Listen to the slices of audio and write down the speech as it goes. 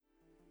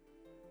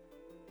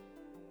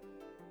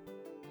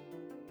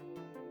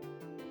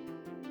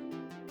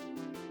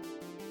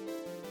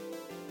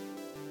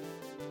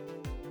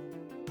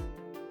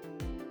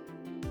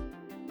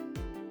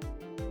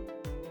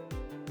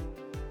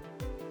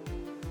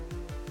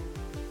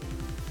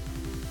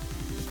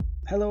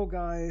Hello,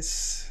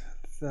 guys.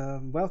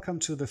 Welcome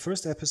to the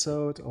first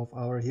episode of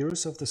our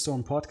Heroes of the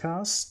Storm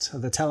podcast,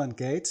 The Talent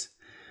Gate,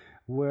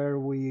 where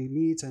we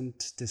meet and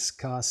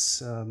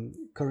discuss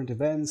current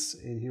events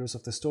in Heroes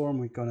of the Storm.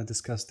 We're going to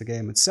discuss the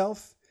game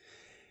itself.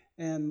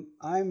 And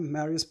I'm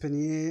Marius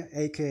Penier,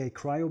 aka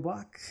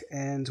Cryobuck,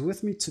 and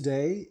with me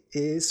today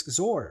is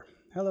Zor.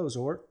 Hello,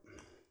 Zor.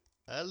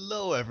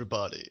 Hello,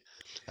 everybody,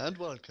 and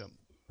welcome.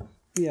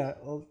 Yeah,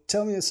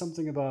 tell me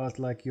something about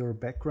like your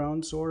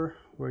background, Zor.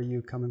 Where are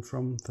you coming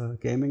from? The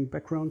gaming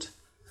background?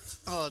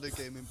 The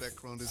gaming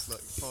background is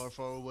like far,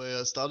 far away.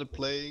 I started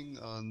playing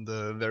on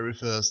the very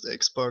first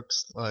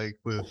Xbox, like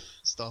with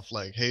stuff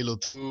like Halo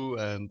 2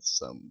 and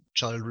some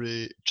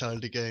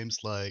childy games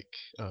like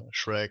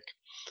Shrek.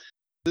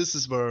 This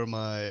is where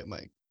my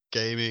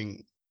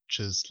gaming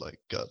just like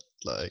got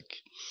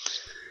like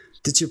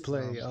Did you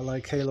play um,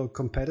 like Halo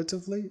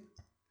competitively?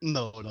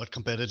 no, not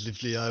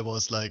competitively. I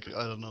was like,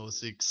 I don't know,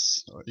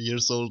 6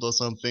 years old or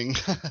something.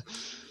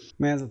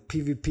 Man, the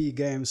PvP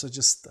games are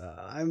just,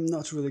 I'm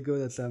not really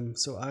good at them.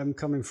 So I'm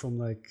coming from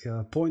like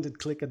point and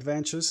click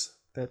adventures.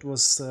 That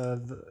was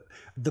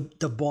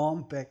the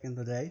bomb back in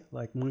the day,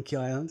 like Monkey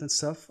Island and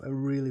stuff. I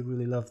really,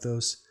 really love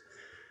those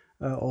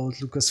old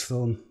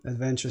Lucasfilm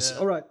adventures. Yeah.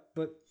 All right,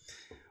 but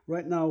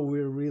right now we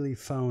really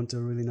found a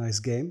really nice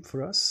game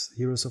for us,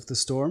 Heroes of the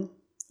Storm.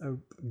 I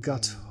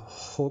got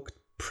hooked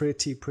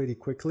pretty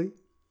quickly.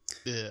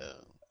 Yeah.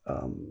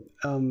 Um,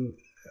 um,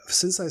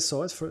 since I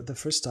saw it for the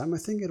first time, I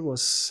think it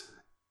was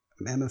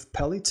MF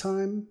Pelly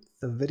time.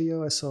 The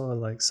video I saw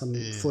like some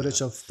Yeah.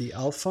 footage of the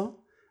alpha.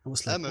 I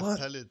was like, MF what?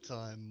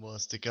 Time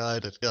was the guy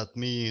that got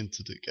me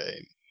into the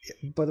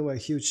game. By the way,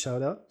 huge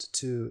shout out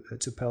to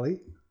Pelly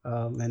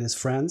and his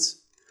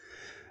friends.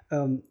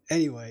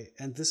 Anyway,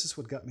 and this is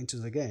what got me into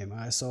the game.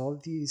 I saw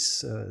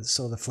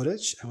saw the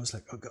footage. And I was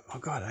like, oh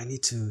god, I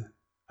need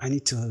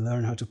to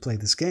learn how to play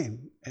this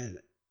game. And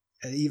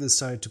I even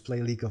started to play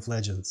League of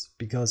Legends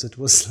because it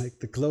was like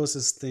the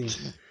closest thing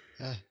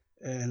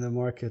in the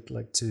market,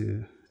 like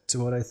to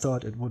what I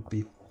thought it would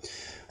be.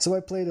 So I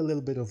played a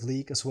little bit of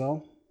League as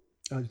well.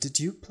 Did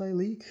you play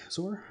League,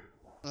 Zor?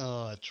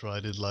 Oh, I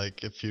tried it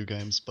like a few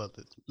games, but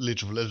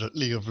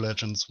League of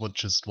Legends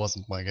just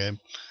wasn't my game.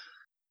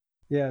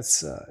 Yeah,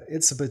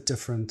 it's a bit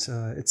different.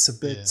 It's a Yeah,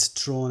 bit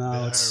drawn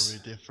out.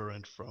 very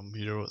different from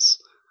Heroes.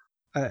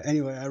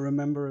 Anyway, I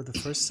remember the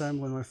first time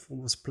when I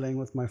was playing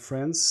with my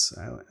friends.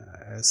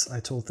 As I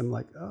told them,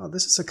 like, "Oh,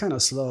 this is a kind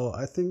of slow.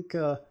 I think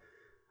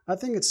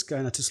it's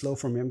kind of too slow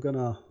for me. I'm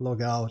gonna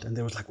log out." And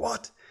they were like,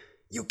 "What?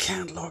 You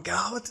can't log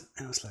out?"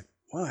 And I was like,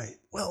 "Why?"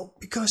 "Well,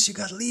 because you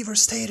got lever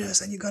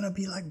status and you're gonna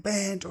be like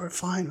banned or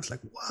fined." I was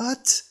like,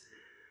 "What?"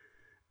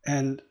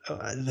 And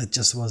that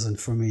just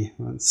wasn't for me.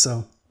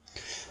 So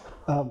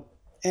um,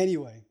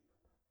 anyway,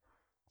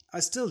 I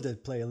still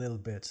did play a little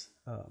bit.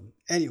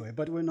 Anyway,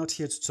 but we're not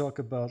here to talk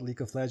about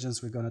League of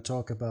Legends. We're going to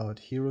talk about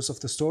Heroes of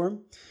the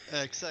Storm.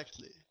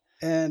 Exactly.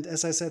 And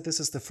as I said, this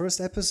is the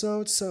first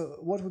episode. So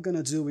what we're going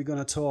to do, we're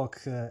going to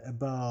talk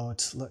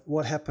about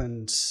what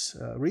happened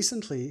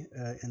recently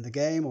in the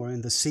game or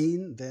in the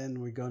scene.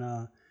 Then we're going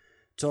to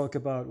talk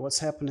about what's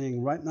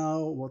happening right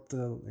now, what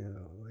the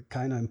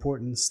kind of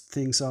important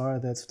things are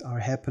that are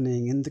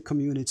happening in the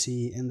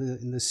community,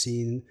 in the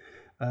scene,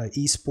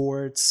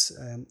 esports,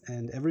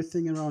 and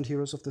everything around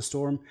Heroes of the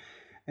Storm.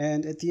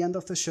 And at the end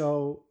of the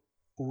show,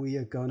 we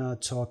are gonna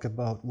talk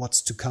about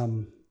what's to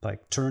come,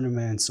 like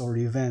tournaments or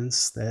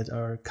events that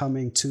are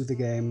coming to the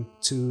game,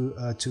 to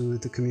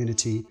the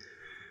community,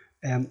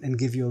 and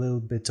give you a little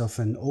bit of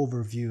an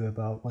overview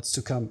about what's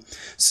to come.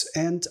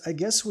 And I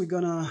guess we're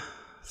gonna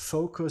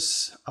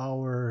focus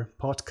our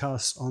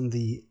podcast on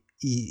the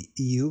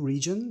EU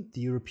region,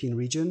 the European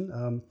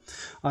region.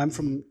 I'm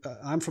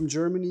from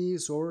Germany.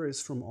 Zor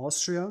is from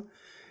Austria,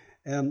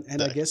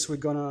 and I guess we're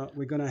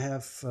gonna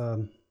have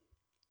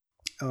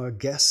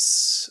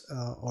guests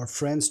or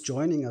friends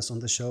joining us on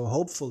the show.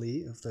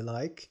 Hopefully, if they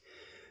like.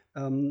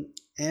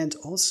 And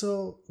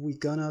also, we're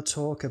gonna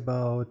talk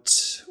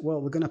about.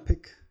 Well, we're gonna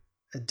pick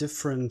a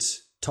different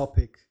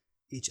topic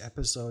each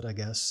episode, I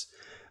guess,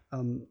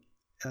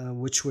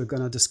 which we're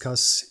gonna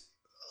discuss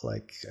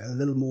like a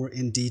little more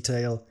in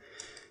detail,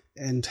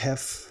 and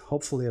have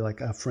hopefully like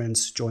our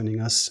friends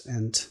joining us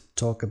and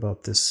talk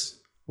about this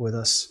with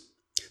us.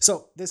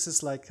 So this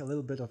is like a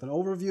little bit of an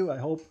overview. I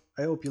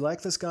hope you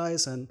like this,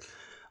 guys, and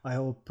I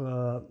hope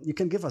you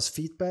can give us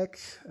feedback.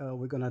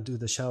 We're gonna do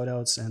the shout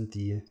outs and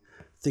the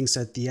things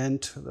at the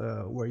end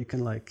where you can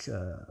like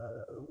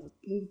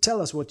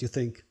tell us what you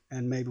think,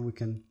 and maybe we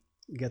can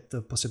get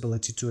the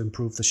possibility to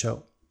improve the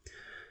show.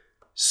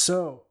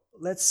 So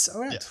let's.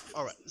 All right. Yeah.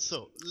 All right.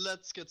 So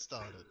let's get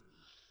started.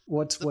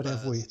 What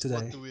have we What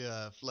today? do we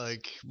have?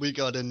 Like, we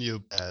got a new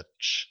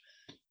patch.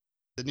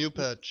 The new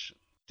patch,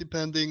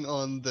 depending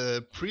on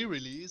the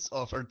pre-release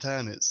of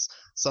Artanis.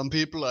 Some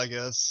people, I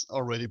guess,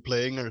 already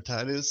playing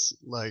Artanis,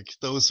 like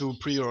those who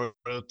pre-ordered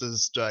the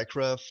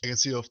StarCraft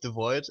Legacy of the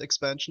Void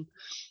expansion.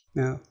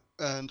 Yeah.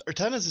 And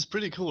Artanis is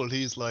pretty cool.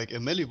 He's like a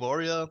melee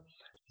warrior.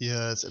 he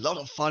has a lot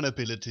of fun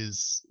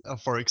abilities.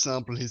 For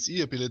example, his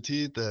E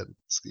ability that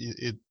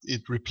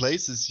it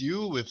replaces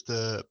you with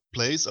the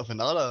place of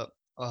another,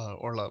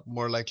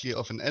 more likely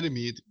of an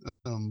enemy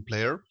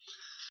player,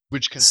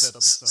 which can set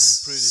up some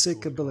pretty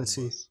Sick cool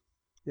ability. combos.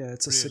 Yeah,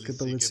 it's a sick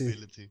Really sick ability.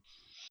 ability.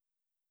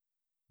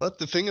 But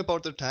the thing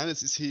about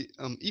Artanis is he,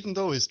 even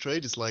though his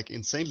trade is like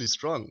insanely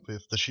strong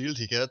with the shield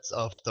he gets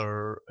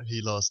after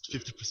he lost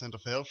 50%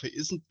 of health, he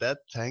isn't that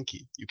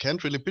tanky. You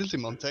can't really build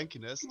him on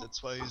tankiness.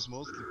 That's why he's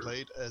mostly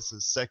played as a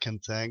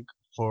second tank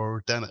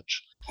for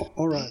damage.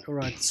 All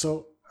right.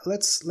 So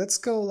let's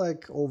go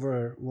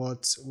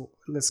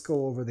let's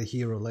go over the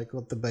hero, like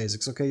what the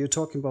basics. Okay, you're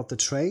talking about the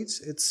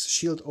traits. It's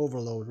shield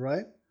overload,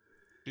 right?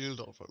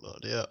 Shield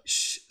overload, yeah.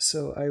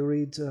 So I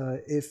read,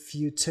 if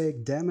you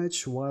take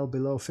damage while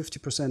below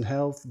 50%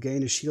 health,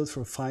 gain a shield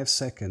for 5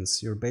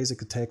 seconds. Your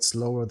basic attacks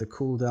lower the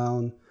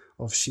cooldown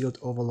of shield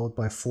overload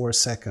by 4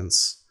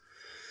 seconds.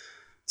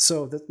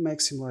 So that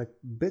makes him like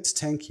a bit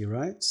tanky,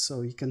 right?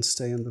 So he can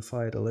stay in the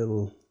fight a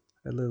little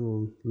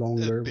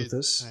longer with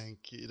this.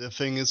 Tanky. The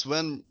thing is,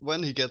 when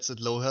he gets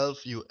at low health,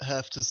 you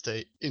have to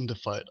stay in the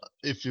fight.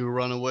 If you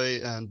run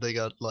away and they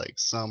got like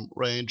some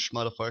ranged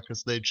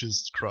motherfuckers, they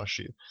just crush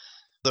you.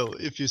 So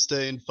if you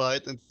stay in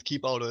fight and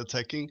keep auto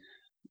attacking,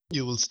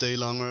 you will stay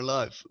longer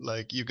alive.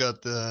 Like you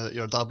got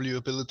your W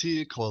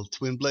ability called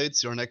Twin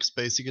Blades. Your next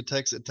basic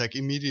attacks attack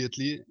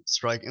immediately,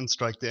 strike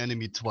the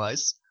enemy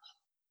twice,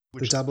 The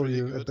which is pretty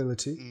W good.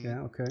 ability,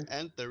 yeah, okay.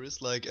 And there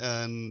is like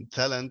an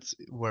talent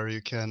where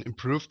you can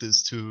improve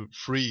this to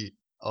 3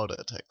 auto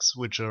attacks,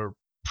 which are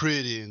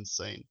pretty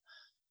insane.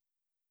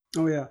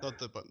 Oh yeah.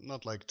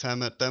 Not like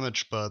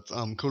damage, but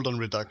cooldown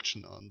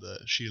reduction on the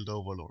shield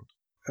overload.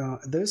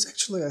 There's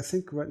actually, I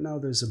think right now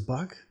there's a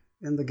bug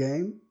in the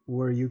game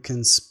where you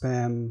can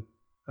spam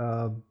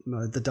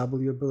the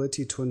W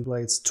ability, Twin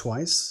Blades,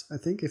 twice, I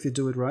think, if you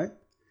do it right.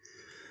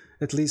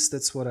 At least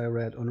that's what I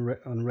read on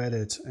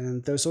Reddit.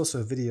 And there's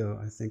also a video,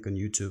 I think, on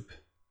YouTube.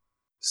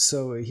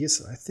 So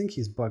I think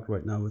he's bugged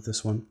right now with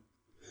this one.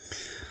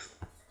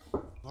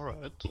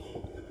 Alright.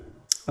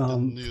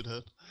 Didn't knew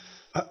that.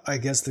 I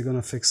guess they're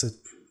gonna fix it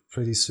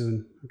pretty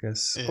soon, I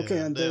guess. Yeah, okay,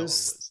 and they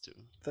always do.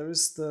 There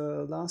is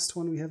the last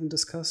one we haven't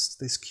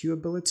discussed, this Q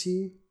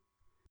ability.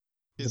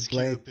 His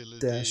Q ability,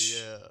 dash.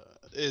 Yeah.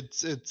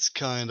 It's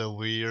kind of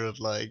weird.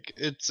 Like,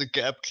 it's a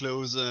gap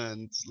closer,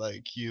 and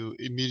like you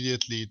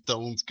immediately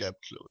don't gap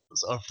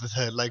close after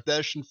that. Like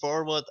dashing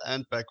forward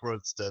and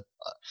backwards, that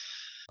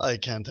I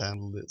can't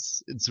handle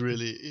this. It's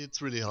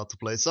really hard to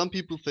play. Some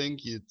people think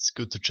it's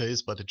good to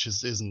chase, but it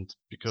just isn't,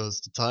 because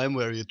the time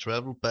where you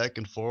travel back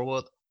and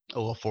forward,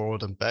 or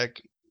forward and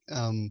back,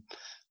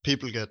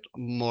 people get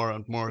more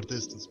and more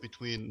distance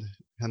between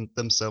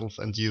themselves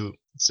and you,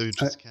 so you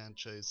just can't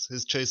chase.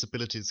 His chase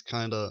ability is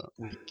kind of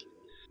weak.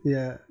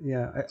 Yeah.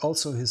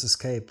 Also his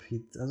escape.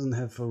 He doesn't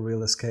have a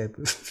real escape.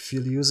 If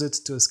you use it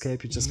to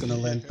escape, you're just gonna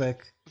land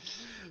back.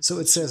 So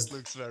it says it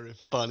looks very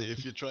funny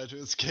if you try to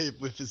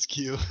escape with his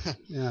Q.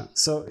 Yeah.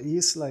 So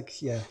he's like,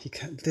 he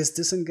can. This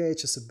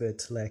disengage is a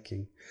bit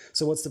lacking.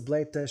 So what's the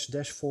blade dash?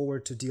 Dash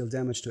forward to deal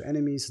damage to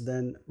enemies,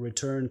 then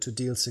return to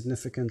deal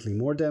significantly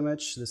more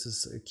damage. This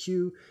is a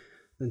Q.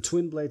 Then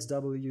Twin Blades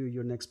W,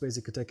 your next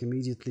basic attack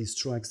immediately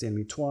strikes the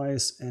enemy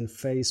twice, and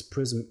Phase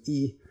Prism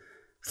E,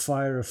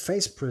 fire a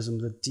Phase Prism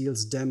that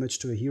deals damage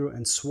to a hero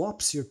and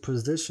swaps your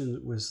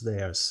position with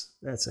theirs.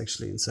 That's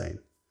actually insane.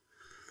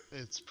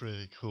 It's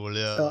pretty cool,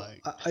 yeah.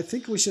 I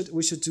think we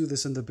should do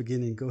this in the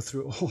beginning. Go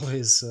through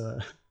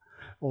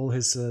all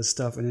his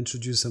stuff and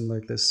introduce him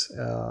like this.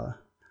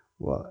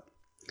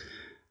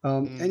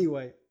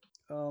 Anyway,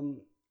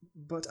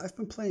 but I've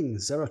been playing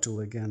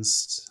Zeratul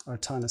against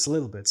Artanis a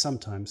little bit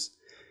sometimes.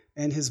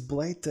 And his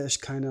blade dash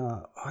kind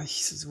of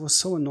was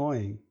so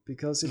annoying,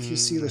 because if you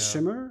see the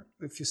shimmer,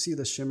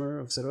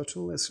 of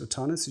Zeratul as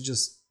Artanis, you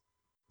just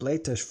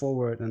blade dash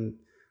forward and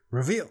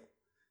reveal.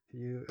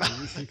 You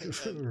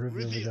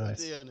reveal the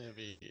guys.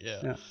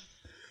 Yeah.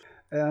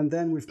 And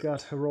then we've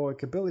got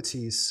heroic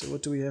abilities.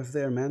 What do we have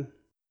there, man?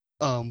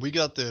 We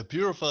got the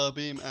Purifier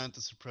Beam and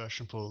the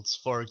Suppression Pulse.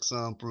 For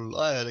example,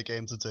 I had a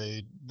game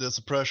today. The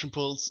Suppression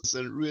Pulse is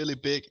a really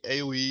big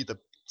AoE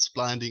that's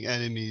blinding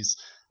enemies.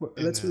 Well,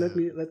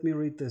 let me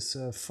read this.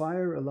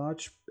 Fire a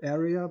large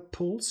area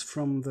pulse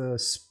from the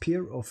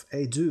Spear of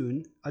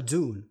Adun.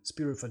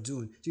 Spear of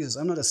Adun. Jesus,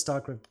 I'm not a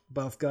StarCraft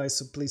buff guy,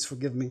 so please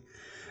forgive me.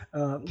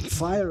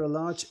 Fire a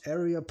large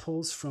area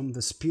pulse from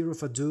the Spear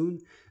of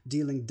Adun,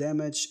 dealing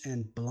damage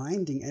and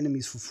blinding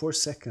enemies for 4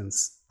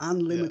 seconds.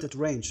 Unlimited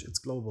range. It's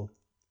global.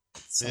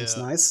 Sounds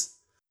nice.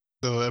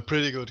 So a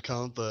pretty good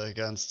counter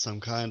against some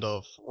kind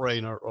of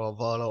Raynor or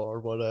Vala or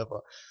whatever.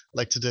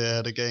 Like today I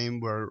had a game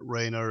where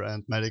Raynor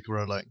and Medic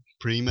were like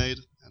pre-made,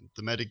 and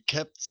the Medic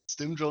kept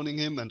stim droning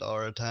him, and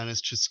our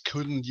Artanis just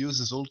couldn't use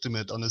his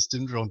ultimate on a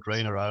stim droned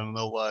Raynor. I don't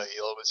know why. He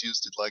always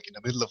used it like in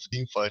the middle of a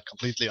team fight,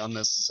 completely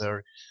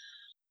unnecessary.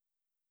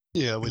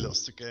 Yeah, we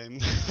lost the game.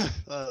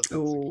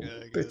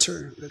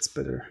 Bitter. That's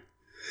bitter.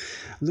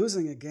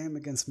 Losing a game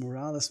against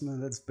Morales,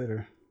 man, that's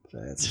bitter.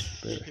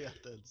 That's bitter. Yeah,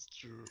 that's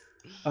true.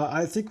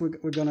 I think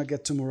we're gonna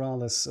get to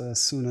Morales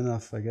soon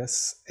enough, I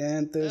guess.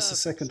 And Yeah, there's I a think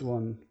second so.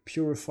 one,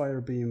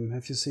 Purifier Beam.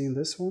 Have you seen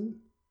this one?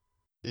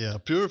 Yeah,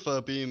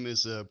 Purifier Beam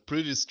is a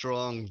pretty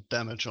strong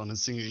damage on a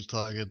single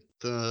target.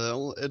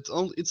 Its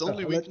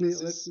only Let me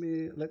weakness let is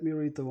me let me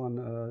read the one.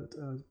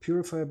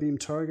 Purifier Beam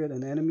target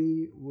an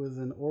enemy with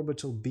an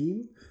orbital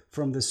beam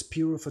from this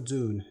Purifier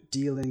Dune,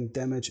 dealing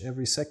damage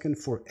every second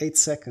for 8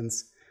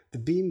 seconds. The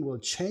beam will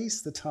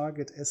chase the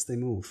target as they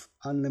move.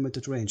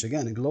 Unlimited range.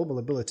 Again, a global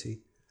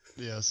ability.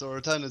 yeah. So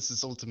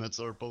Artanis' ultimates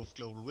are both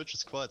global, which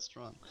is quite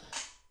strong.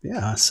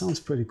 Yeah, sounds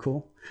pretty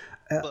cool.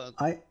 But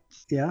I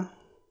yeah.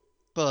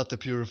 but the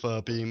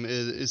Purifier Beam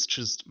is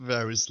just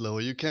very slow.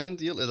 You can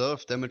deal a lot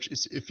of damage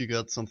if you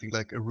got something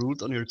like a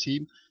root on your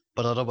team,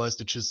 but otherwise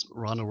they just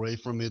run away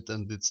from it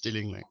and it's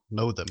dealing like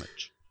no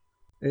damage.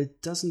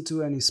 It doesn't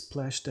do any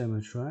splash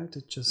damage, right?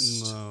 It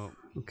just No.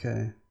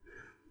 okay.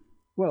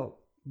 Well,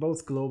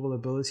 both global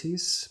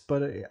abilities,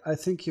 but I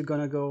think you're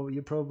gonna go.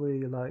 You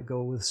probably like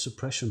go with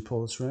suppression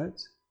pulse, right?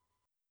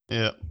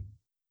 Yeah.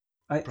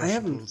 I Prussian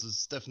haven't. Pulse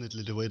is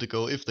definitely the way to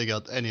go if they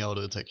got any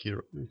auto attack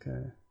hero.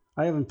 Okay,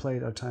 I haven't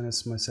played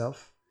Artanis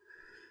myself.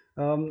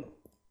 Um,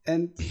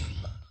 and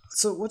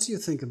so, what do you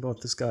think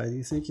about this guy? Do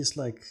you think he's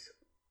like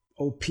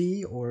OP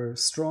or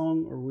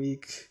strong or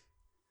weak?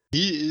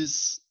 He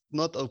is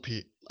not OP.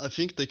 I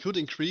think they could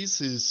increase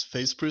his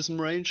phase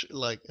prism range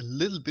like a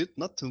little bit,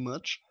 not too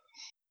much,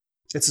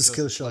 It's a because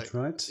skill it's like shot,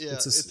 right? yeah,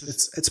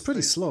 It's pretty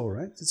phase. slow,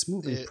 right? It's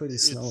moving pretty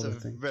It's slow, a I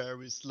think.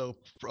 very slow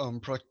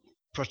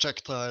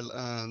projectile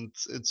and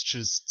it's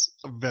just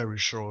very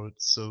short,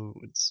 so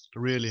it's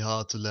really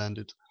hard to land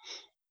it.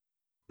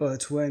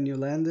 But when you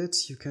land it,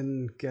 you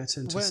can get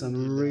into When some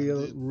you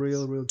land it,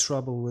 real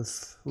trouble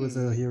with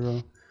a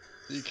hero.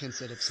 you can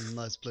set up some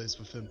nice plays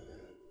with him.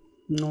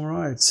 All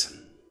right.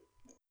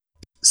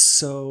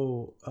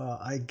 So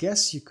I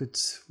guess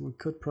we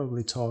could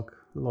probably talk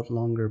a lot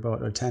longer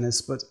about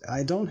Artanis, but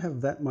I don't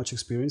have that much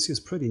experience. He's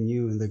pretty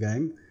new in the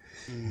game.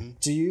 Mm-hmm.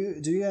 Do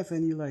you have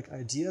any like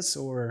ideas,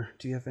 or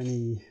do you have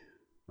any,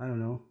 I don't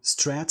know,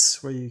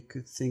 strats where you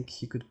could think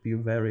he could be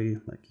very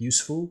like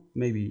useful?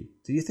 Maybe.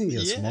 Do you think he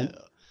has Yeah, one?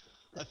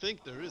 I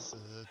think there is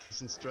a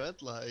decent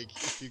strat. Like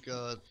if you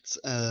got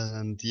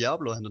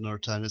Diablo and an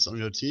Artanis on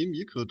your team,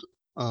 you could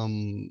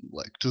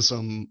like do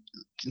some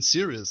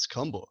serious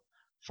combo.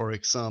 For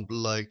example,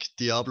 like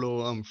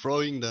Diablo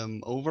throwing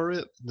them over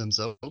it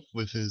themselves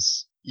with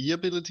his E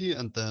ability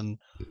and then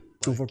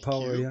like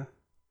Overpower, Q, yeah.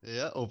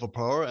 yeah,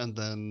 overpower and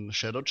then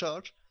shadow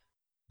charge,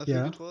 I think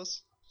Yeah. it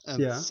was.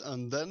 Yeah.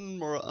 And then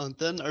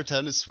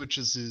Artanis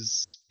switches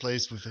his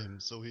place with him,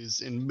 so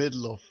he's in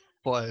middle of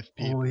five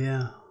Oh people.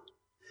 yeah.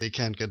 They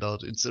can't get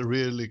out. It's a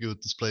really good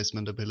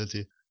displacement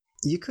ability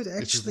You could if you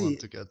want actually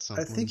to get I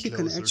someone think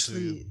closer to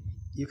you.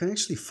 you can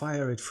actually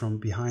fire it from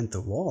behind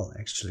the wall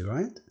actually,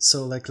 right?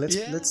 So like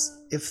Yeah, let's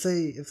if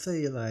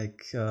they like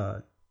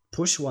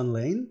push one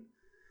lane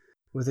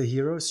with the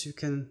heroes, you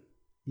can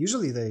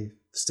usually they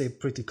stay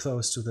pretty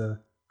close to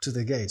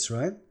the gates,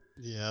 right?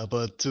 yeah,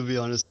 but to be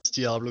honest,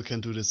 Diablo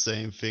can do the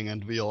same thing,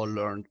 and we all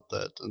learned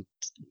that. And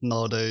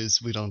nowadays,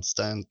 we don't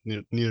stand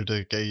near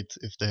the gate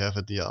if they have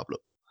a Diablo,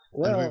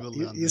 and we Well, will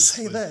learn you this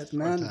say with that,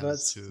 man, but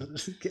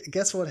Artanis too.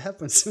 guess what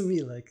happened to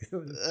me? Like,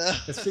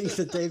 I think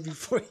the day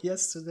before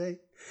yesterday,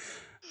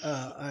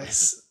 I,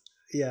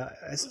 yeah,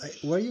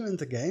 were you in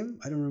the game?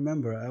 I don't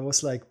remember. I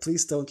was like,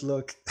 please don't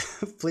look,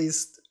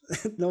 please,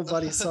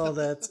 nobody saw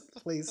that,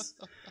 please.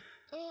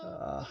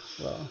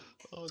 Well,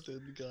 Oh,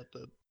 didn't got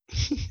that.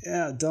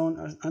 yeah,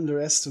 don't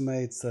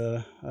underestimate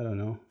the, I don't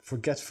know,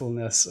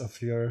 forgetfulness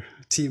of your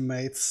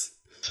teammates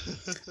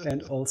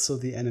and also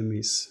the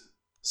enemies.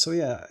 So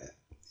yeah,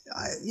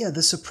 yeah,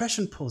 the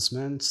suppression pulse,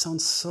 man. It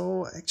sounds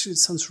so. Actually, it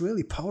sounds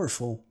really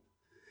powerful,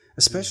 It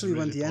is especially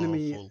when really the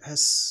enemy powerful.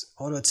 has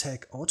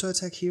auto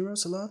attack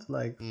heroes a lot,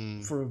 like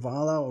Mm, for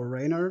Vala or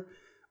Raynor,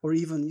 or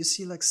even you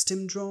see like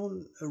Stim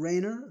Drone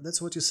Raynor.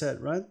 That's what you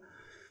said, right?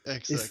 If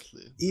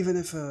exactly. even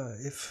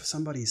if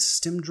somebody's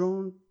Stim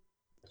Drone,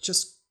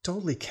 just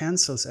totally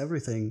cancels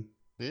everything.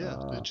 Yeah,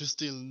 they Uh, just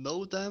deal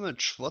no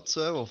damage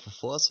whatsoever for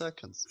 4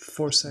 seconds.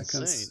 4 seconds.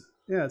 Insane.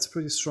 Yeah, it's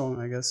pretty strong,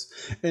 I guess.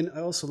 And I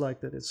also like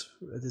that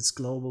it's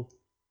global.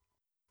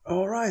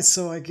 All right,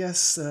 so I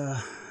guess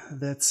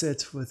that's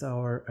it with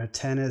our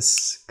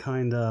tennis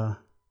kind of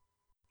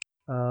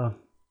uh,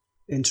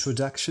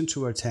 introduction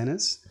to our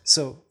tennis.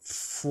 So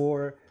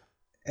for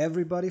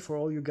everybody, for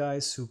all you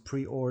guys who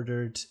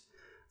pre-ordered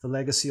the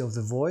Legacy of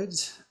the Void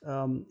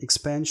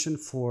expansion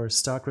for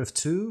StarCraft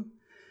 2,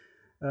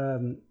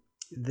 um,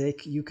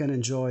 you can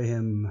enjoy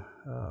him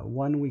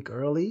 1 week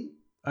early.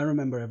 I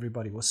remember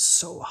everybody was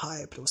so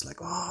hyped. It was like,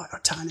 oh, our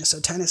tennis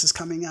is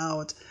coming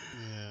out.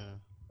 Yeah.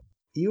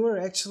 You were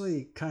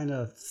actually kind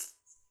of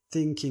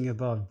thinking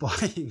about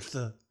buying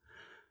the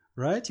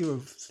right. You were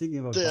thinking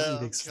about buying Yeah,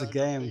 I'm the kind of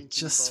game thinking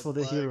just about for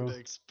the buying the hero.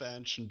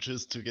 expansion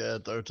just to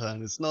get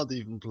Artan. It's not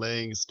even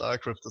playing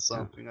StarCraft or Yeah.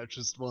 something. I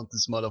just want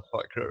this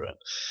motherfucker. And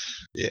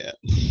yeah.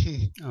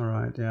 All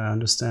right. Yeah, I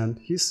understand.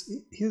 He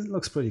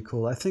looks pretty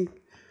cool. I think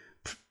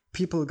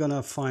people are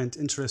gonna find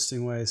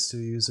interesting ways to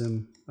use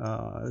him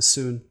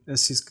soon,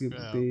 as he's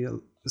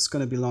it's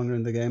gonna be longer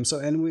in the game. So,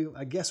 and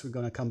I guess we're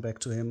gonna come back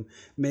to him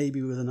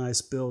maybe with a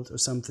nice build or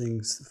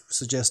something,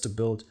 suggest a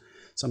build,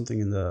 something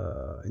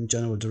in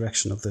general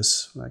direction of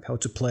this, like how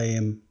to play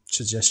him,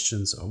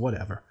 suggestions or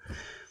whatever.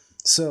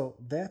 So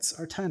that's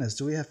Artanis.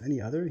 Do we have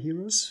any other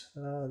heroes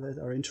that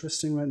are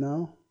interesting right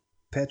now,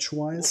 patch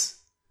wise?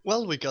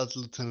 Well, we got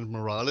Lieutenant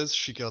Morales.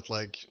 She got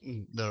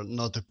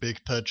not a big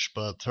patch,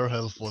 but her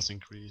health was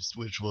increased,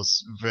 which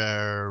was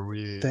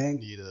very Thank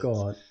needed.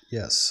 God.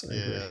 Yes, I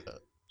agree.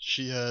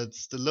 She had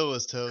the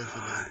lowest health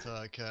in the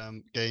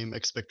entire game,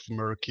 except for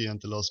Murky and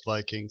the Lost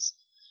Vikings.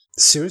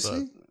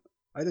 Seriously?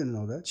 I didn't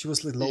know that. She was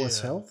the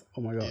lowest health?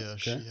 Oh my god. Yeah, okay.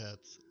 She had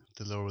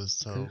the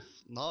lowest health.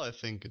 Now I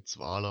think it's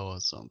Vala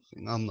or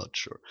something. I'm not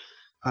sure.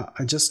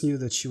 I just knew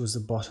that she was the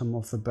bottom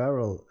of the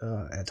barrel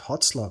at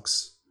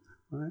Hotslogs,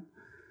 right?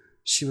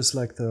 She was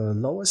like the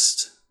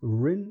lowest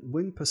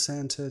win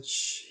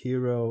percentage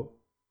hero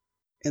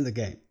in the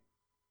game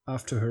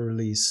after her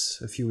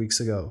release a few weeks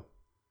ago.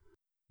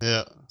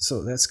 Yeah.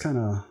 So that's kind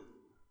of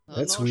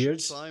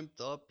weird. She climbed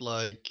up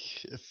like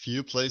a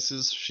few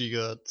places. She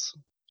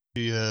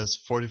has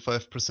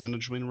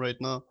 45% win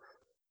right now.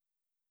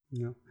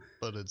 Yeah.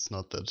 But it's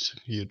not that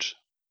huge.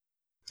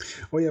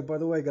 Oh yeah, by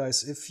the way,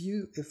 guys,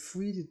 if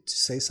we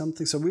say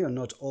something, so we are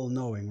not all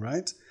knowing,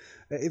 right?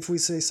 If we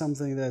say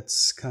something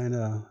that's kind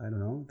of, I don't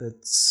know,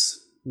 that's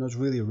not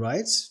really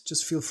right,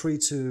 just feel free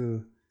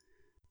to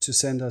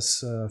send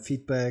us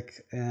feedback,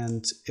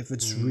 and if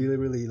it's really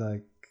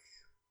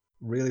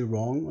really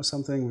wrong or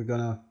something, we're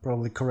gonna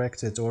probably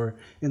correct it, or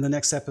in the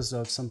next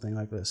episode, something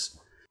like this.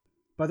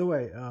 By the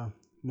way,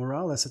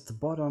 Morales at the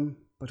bottom,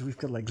 but we've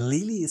got like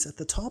Lily is at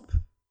the top.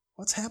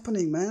 What's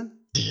happening, man?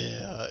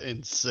 Yeah,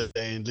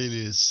 insane.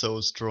 Lily is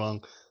so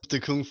strong. With the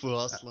Kung Fu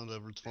Hustle on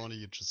level 20,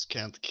 you just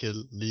can't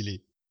kill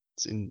Lily.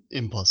 It's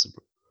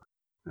impossible.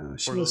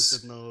 For those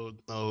that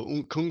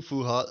know, Kung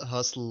Fu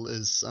Hustle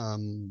is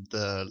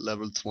the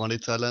level 20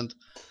 talent.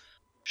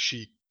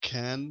 She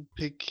can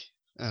pick,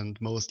 and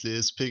mostly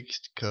is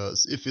picked,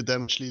 because if you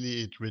damage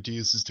Lily, it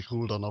reduces the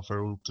cooldown of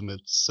her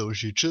ultimate. So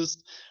she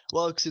just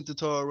walks into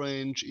tower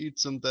range,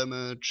 eats some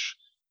damage,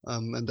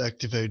 and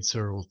activates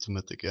her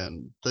ultimate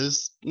again.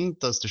 This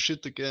does the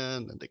shit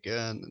again, and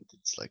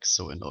it's like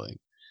so annoying.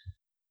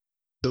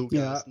 So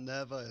guys,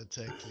 never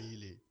attack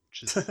Lily.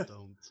 Just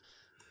don't.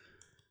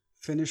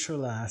 Finish her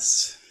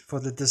last for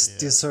the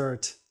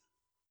dessert.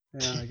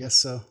 Yeah, I guess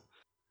so.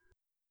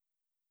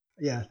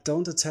 Yeah,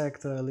 don't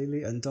attack the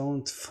Lily and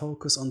don't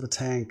focus on the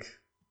tank.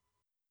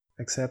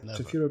 Except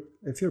if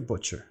you're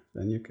Butcher,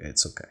 then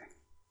it's okay.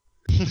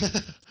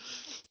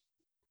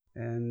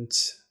 And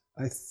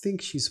I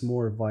think she's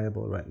more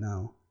viable right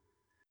now.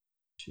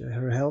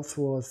 Her health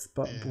was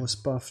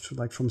buffed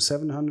like from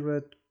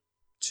 700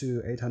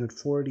 to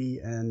 840,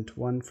 and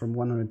one from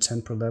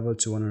 110 per level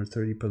to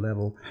 130 per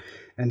level,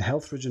 and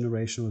health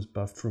regeneration was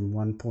buffed from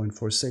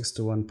 1.46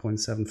 to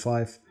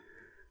 1.75.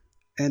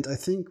 And I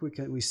think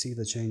we see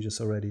the changes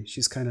already.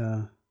 She's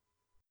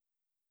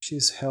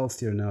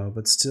healthier now,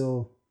 but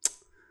still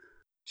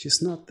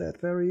she's not that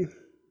very,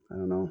 I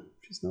don't know,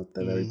 she's not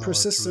that very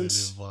persistent.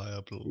 Really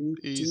viable.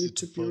 You need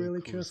to be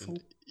really careful.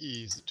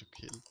 Easy to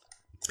kill.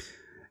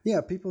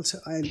 Yeah, people.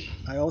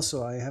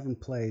 I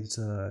haven't played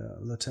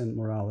Lieutenant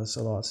Morales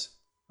a lot.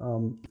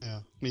 Yeah,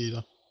 me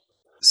either.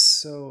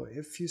 So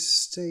if you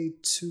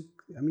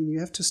you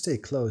have to stay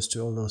close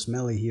to all those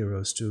melee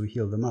heroes to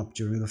heal them up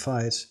during the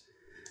fight,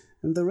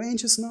 and the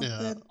range is not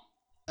that.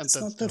 It's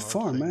not that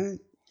far, man.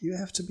 You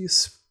have to be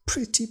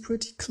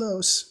pretty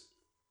close.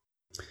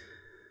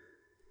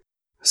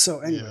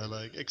 So anyway,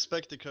 like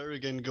expect the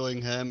Kerrigan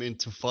going ham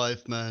into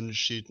 5-man.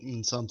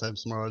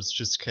 Sometimes Morales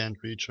just can't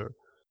reach her,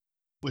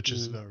 which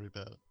is very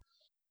bad.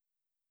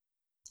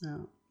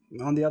 Yeah.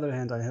 On the other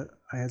hand,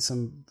 I had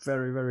some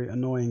very, very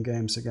annoying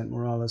games against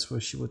Morales where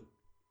she would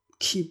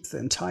keep the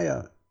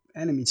entire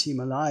enemy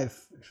team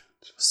alive.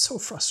 It was so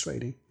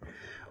frustrating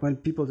when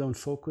people don't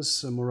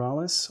focus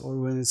Morales, or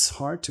when it's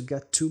hard to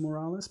get to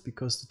Morales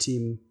because the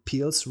team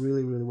peels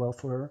really, really well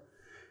for her.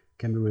 It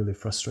can be really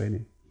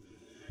frustrating.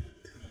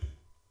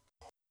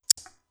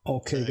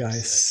 Okay,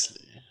 guys.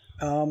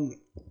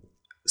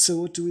 So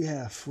what do we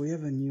have? We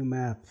have a new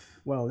map.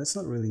 Well, it's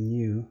not really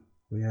new.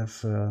 We have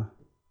the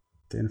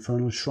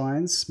Infernal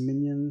Shrines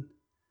minion.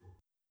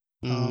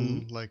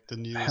 Like the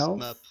newest health.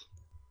 map.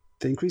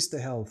 They increased the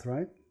health,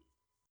 right?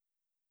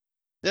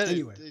 Yeah,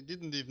 anyway. They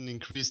didn't even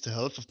increase the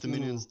health of the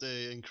minions.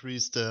 They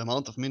increased the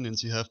amount of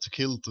minions you have to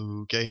kill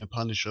to gain a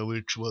Punisher,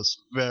 which was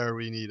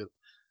very needed.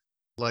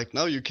 Like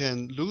now you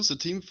can lose a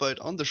team fight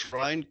on the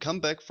shrine, come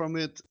back from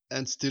it,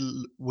 and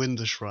still win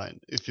the shrine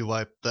if you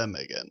wipe them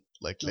again,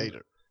 like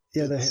later.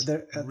 Yeah,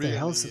 their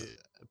health is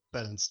a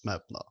balanced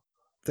map now.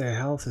 Their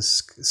health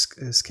is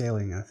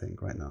scaling, I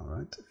think, right now,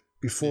 right?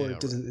 Before it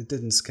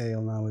didn't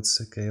scale. Now it's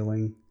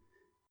scaling,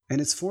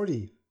 and it's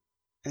 40.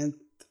 And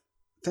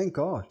thank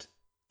God,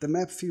 the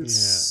map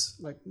feels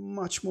like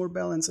much more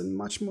balanced and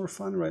much more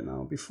fun right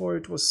now. Before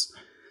it was,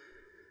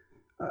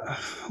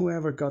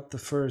 Whoever got the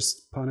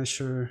first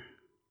Punisher,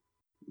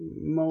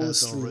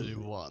 That's mostly, already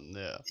one,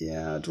 yeah.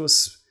 yeah, it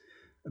was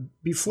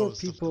before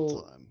Most of the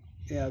people. time.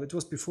 Yeah, it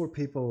was before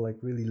people like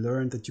really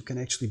learned that you can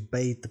actually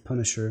bait the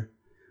Punisher.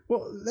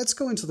 Well, let's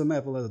go into the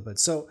map a little bit.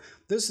 So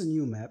there's a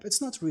new map.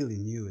 It's not really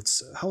new.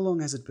 It's how long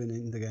has it been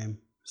in the game,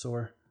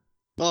 Sor?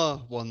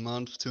 Oh, 1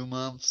 month, 2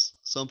 months,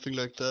 something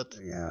like that.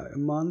 Yeah, a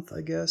month,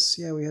 I guess.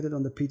 Yeah, we had it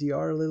on the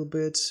PTR a little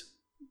bit,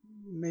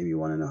 maybe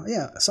 1.5.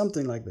 Yeah,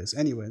 something like this.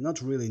 Anyway,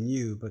 not really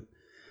new, but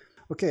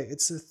okay.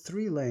 It's a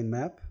 3-lane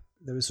map.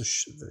 There is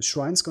the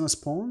shrine's gonna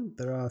spawn.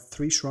 There are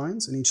 3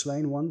 shrines in each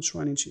lane, 1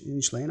 shrine in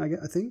each lane.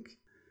 I think.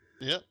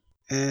 Yeah.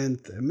 And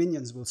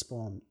minions will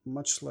spawn,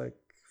 much like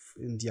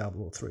in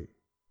Diablo 3.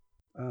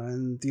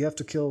 And you have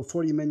to kill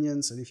 40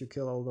 minions, and if you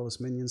kill all those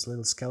minions,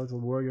 little skeletal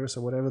warriors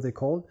or whatever they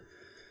called,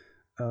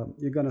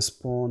 you're gonna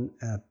spawn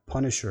a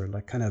Punisher,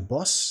 like kind of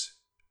boss,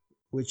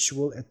 which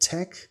will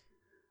attack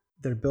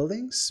their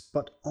buildings,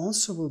 but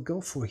also will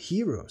go for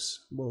heroes.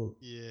 Will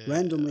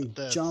randomly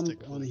jump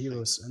on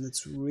heroes, and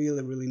it's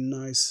really, really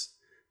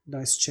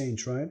nice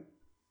change, right?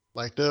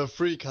 Like there are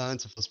 3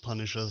 kinds of those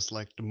Punishers,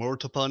 like the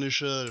Mortar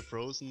Punisher, the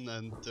Frozen,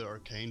 and the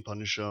Arcane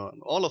Punisher.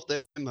 And all of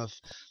them have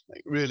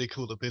like really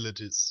cool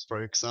abilities.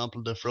 For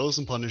example, the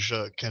Frozen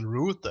Punisher can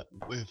root them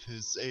with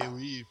his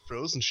AoE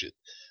Frozen shit.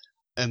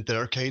 And the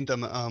Arcane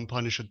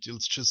Punisher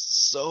deals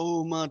just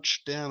so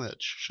much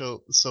damage.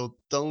 So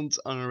don't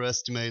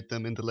underestimate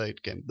them in the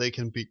late game. They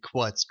can be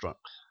quite strong.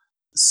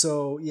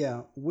 So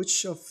yeah,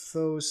 which of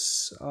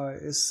those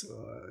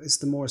is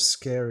the more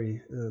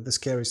scary? The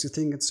scariest? You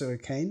think it's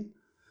Arcane?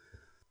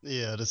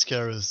 Yeah, the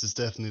scariest is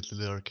definitely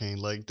the Arcane.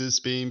 Like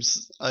these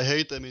beams, I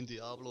hate them in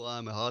Diablo.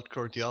 I'm a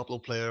hardcore Diablo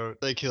player.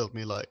 They killed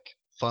me like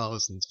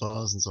thousands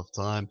of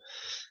time,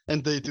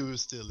 and they do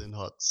still in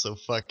HOT. So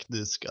fuck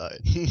this guy.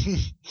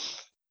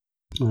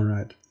 All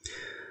right.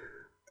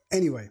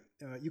 Anyway,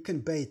 you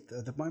can bait.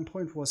 My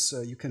point was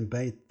you can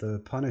bait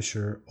the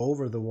Punisher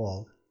over the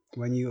wall.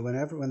 When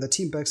the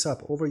team backs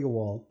up over your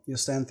wall, you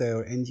stand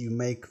there and you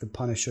make the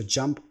Punisher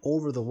jump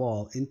over the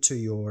wall into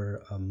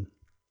your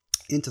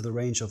into the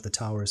range of the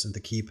towers and the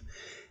keep,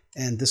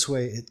 and this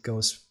way it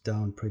goes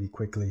down pretty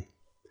quickly.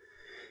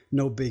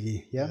 No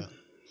biggie, yeah.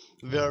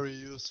 Very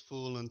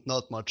useful and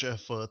not much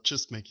effort.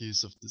 Just make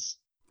use of this.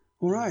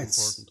 All right.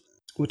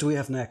 What do we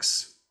have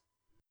next?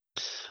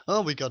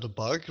 Oh, we got a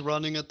bug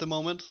running at the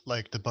moment,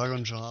 like the bug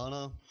on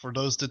Johanna. For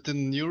those that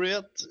didn't know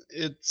yet,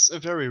 it's a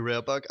very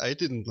rare bug. I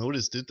didn't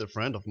notice it, a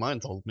friend of mine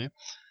told me.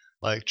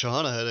 Like,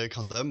 Johanna had a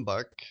condemn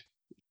bug.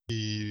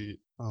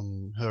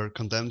 Her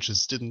condemn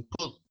just didn't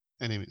pull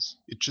enemies.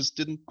 It just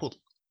didn't pull.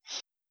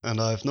 And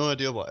I have no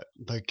idea why.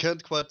 I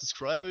can't quite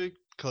describe it,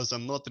 because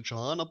I'm not the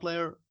Johanna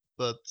player,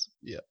 but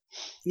yeah.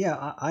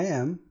 Yeah, I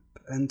am,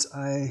 and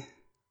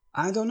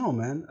I don't know,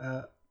 man.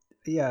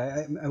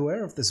 Yeah, I'm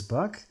aware of this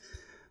bug,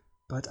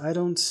 but I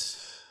don't.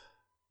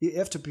 You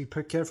have to be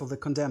careful. The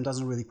condemn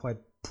doesn't really quite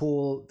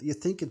pull. You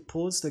think it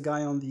pulls the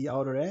guy on the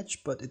outer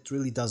edge, but it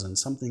really doesn't.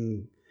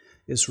 Something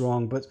is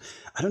wrong. But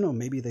I don't know.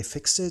 Maybe they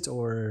fixed it,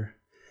 or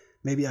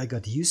maybe I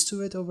got used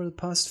to it over the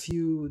past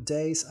few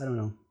days. I don't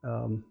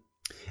know.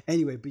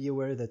 Anyway, be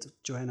aware that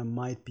Johanna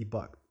might be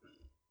bugged.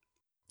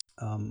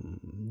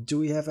 Do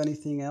we have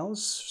anything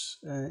else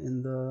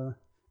in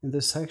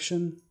this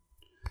section?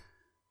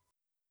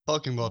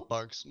 Talking about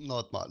bugs,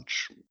 not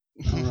much.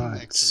 All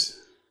right. Actually,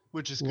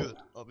 which is good,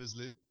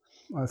 obviously.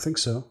 I think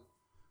so.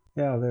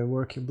 Yeah, they're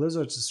working.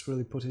 Blizzard is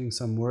really putting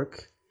some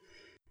work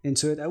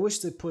into it. I wish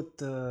they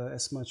put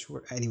as much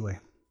work. Anyway,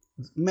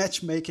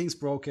 matchmaking's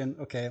broken.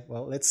 Okay,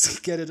 well, let's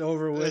get it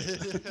over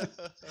with.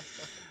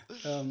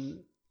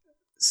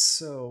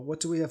 So, what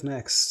do we have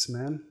next,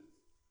 man?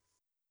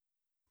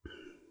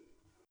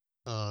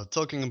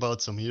 Talking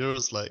about some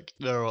heroes, like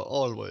there are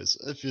always,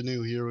 if a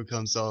new hero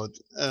comes out,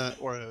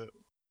 or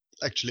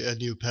actually a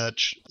new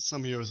patch,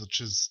 some heroes are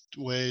just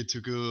way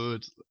too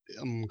good,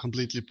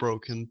 completely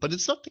broken. But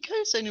it's not the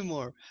case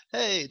anymore.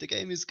 Hey, the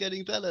game is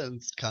getting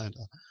balanced,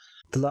 kinda.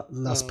 The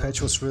last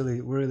patch was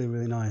really, really,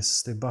 really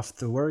nice. They buffed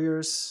the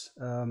warriors.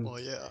 Oh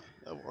yeah,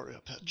 a warrior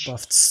patch.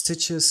 Buffed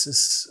Stitches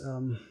is,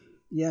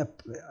 yeah,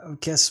 I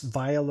guess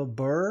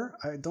viable.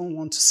 I don't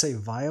want to say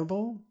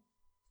viable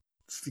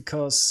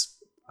because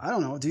I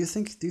don't know. Do you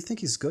think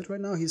he's good right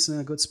now? He's in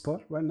a good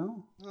spot right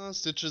now?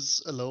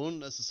 Stitches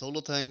alone as a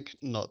solo tank,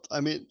 not.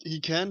 I mean,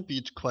 he can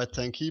be quite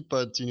tanky,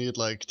 but you need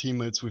like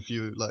teammates with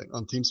you, like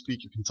on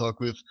TeamSpeak you can talk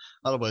with.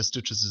 Otherwise,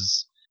 Stitches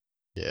is,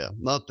 yeah,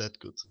 not that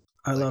good.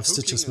 I love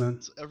Stitches, man.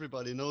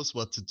 Everybody knows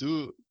what to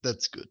do.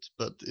 That's good.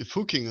 But if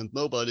hooking and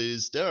nobody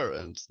is there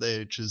and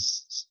they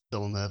just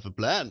don't have a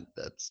plan,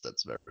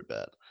 that's very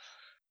bad.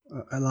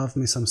 I love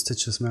me some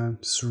Stitches, man.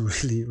 It's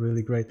really,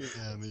 really great.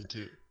 Yeah, me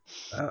too.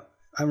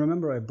 I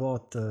remember I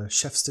bought the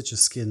Chef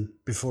Stitches skin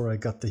before I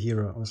got the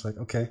hero. I was like,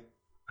 okay,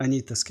 I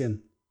need the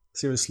skin.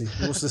 Seriously,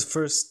 it was the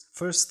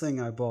first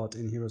thing I bought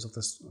in Heroes of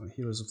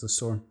the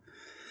Storm.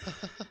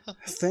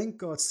 Thank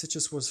God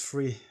Stitches was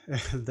free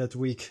that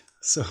week,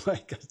 so I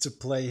got to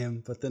play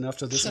him. But then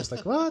after this, I was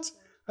like, what?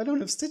 I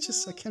don't have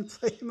Stitches. I can't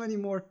play him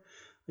anymore.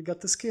 I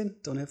got the skin,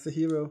 don't have the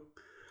hero.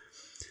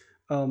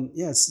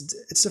 Yeah,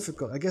 it's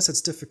difficult. I guess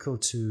it's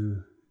difficult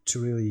to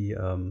really.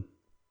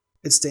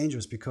 It's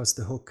dangerous because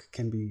the hook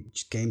can be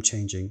game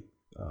changing.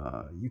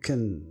 You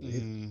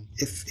can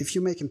if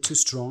you make him too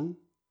strong,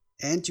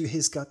 and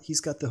he's got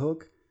the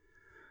hook.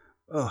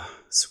 Oh,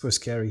 super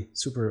scary,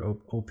 super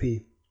OP.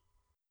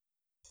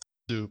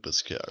 Super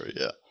scary,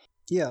 yeah.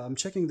 Yeah, I'm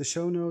checking the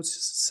show notes.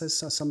 It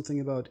says something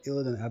about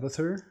Illidan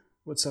Abathur.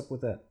 What's up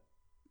with that?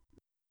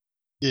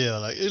 Yeah,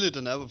 like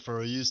Illidan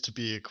Abathur used to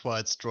be a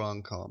quite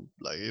strong comp.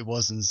 Like it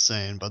was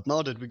insane. But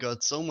now that we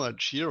got so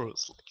much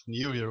heroes, like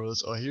new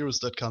heroes or heroes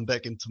that come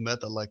back into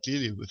meta like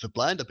Lily with a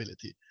blind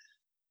ability,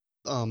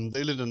 the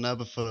Illidan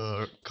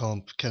Abathur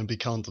comp can be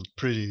countered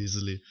pretty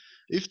easily.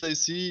 If they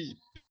see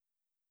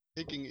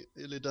picking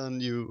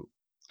Illidan, you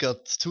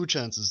got two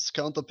chances: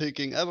 counter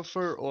picking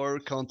Abathur or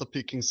counter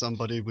picking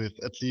somebody with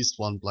at least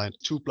one blind,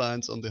 two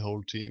blinds on the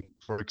whole team.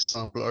 For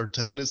example,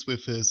 Artanis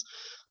with his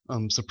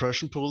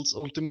suppression pulse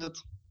ultimate,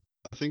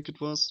 I think it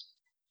was.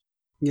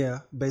 Yeah,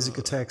 basic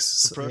attacks.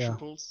 Suppression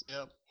pulse,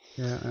 yeah.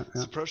 Yeah.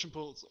 Suppression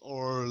pulse,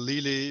 or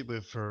Lily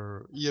with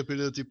her E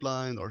ability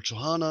blind, or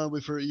Johanna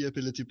with her E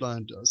ability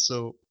blind.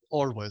 So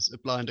always a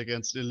blind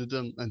against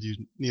Illidan, and you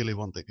nearly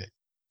won the game.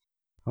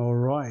 All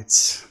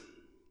right,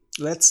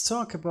 let's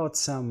talk about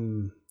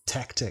some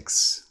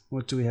tactics.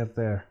 What do we have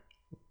there?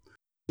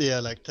 Yeah,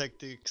 like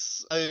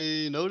tactics.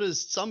 I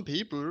noticed some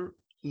people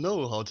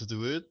know how to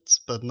do it,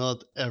 but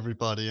not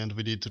everybody, and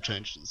we need to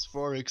change this.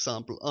 For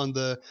example, on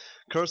the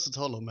Cursed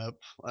Hollow map,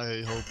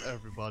 I hope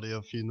everybody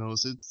of you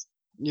knows it.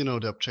 You know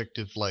the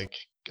objective, like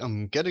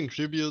getting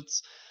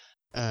tributes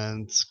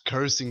and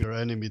cursing your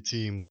enemy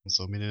team.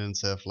 So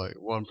minions have like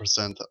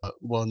 1%,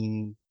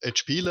 1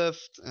 HP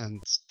left,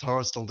 and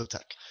towers don't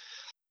attack.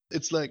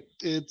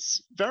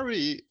 It's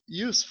very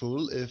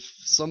useful if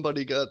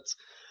somebody got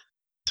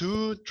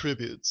 2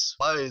 tributes.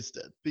 Why is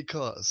that?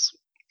 Because,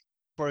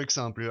 for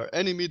example, your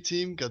enemy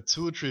team got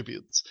 2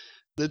 tributes.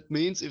 That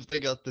means if they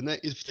get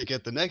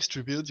the next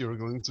tribute, you're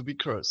going to be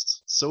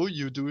cursed. So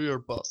you do your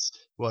boss.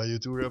 Why you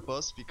do your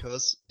boss?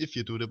 Because if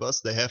you do the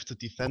boss, they have to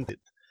defend it.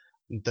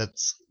 And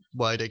that's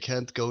why they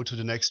can't go to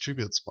the next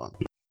tribute spawn,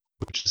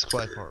 which is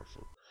quite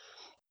powerful.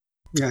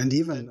 Yeah,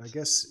 and I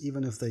guess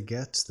even if they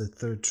get the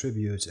 3rd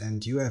tribute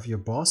and you have your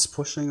boss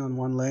pushing on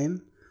one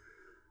lane,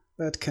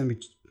 that can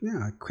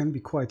be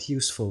quite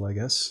useful, I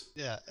guess.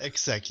 Yeah,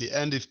 exactly.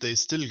 And if they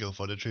still go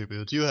for the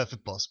tribute, you have a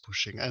boss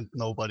pushing, and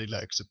nobody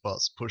likes a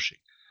boss pushing.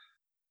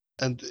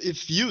 And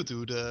if you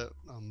do the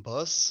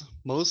boss,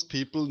 most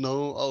people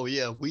know, oh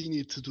yeah, we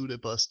need to do the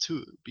boss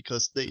too,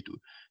 because they do.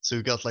 So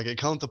you got like a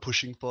counter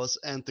pushing boss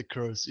and the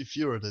curse if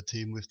you're the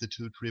team with the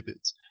 2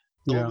 tributes.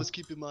 So always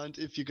keep in mind,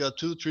 if you got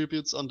 2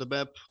 tributes on the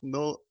map,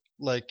 not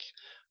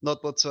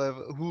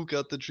whatsoever who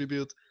got the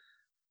tribute,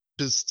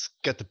 just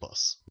get the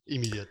boss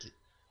immediately.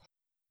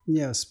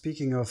 Yeah,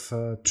 speaking of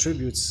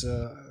tributes,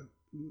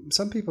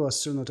 some people are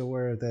still not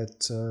aware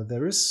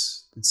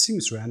that it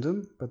seems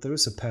random, but there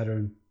is a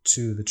pattern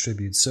to the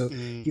tribute. So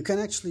you can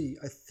actually,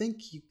 I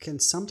think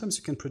sometimes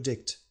you can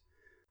predict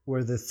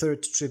where the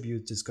 3rd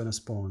tribute is going to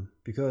spawn,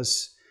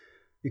 because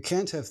you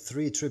can't have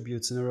 3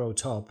 tributes in a row,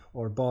 top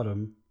or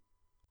bottom,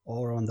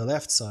 or on the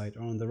left side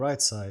or on the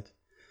right side.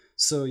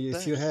 So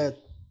if you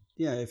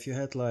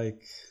had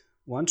like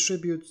 1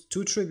 tribute,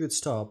 2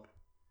 tributes top,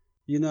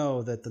 you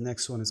know that the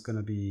next one is going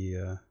to be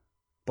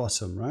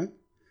bottom, right?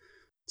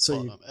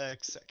 So bottom,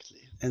 exactly.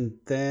 And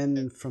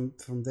then from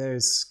there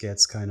it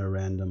gets kind of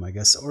random, I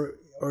guess,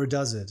 or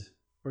does it?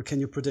 Or can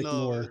you predict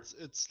more? No,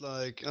 it's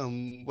like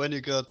when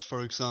you got,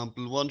 for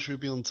example, one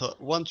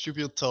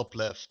tribute top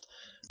left,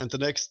 and the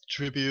next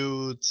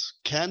tribute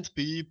can't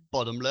be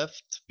bottom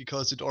left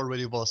because it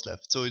already was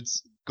left, so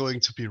it's going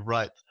to be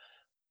right.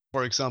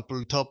 For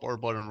example, top or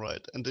bottom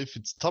right. And if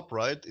it's top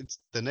right,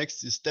 the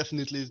next is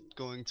definitely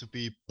going to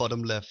be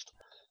bottom left,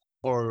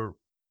 or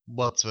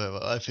whatsoever.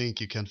 I think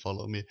you can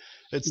follow me.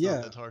 It's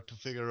not that hard to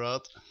figure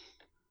out.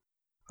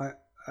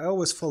 I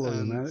always follow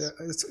you, man.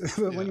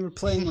 When you're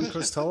playing on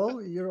Cursed Hollow,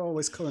 you're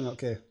always calling,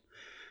 okay,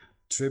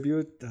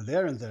 tribute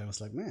there and there. I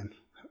was like, man,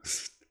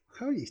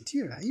 how are you?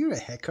 You're a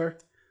hacker.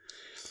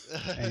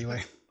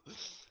 Anyway,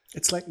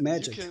 it's like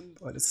magic,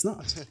 but it's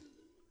not.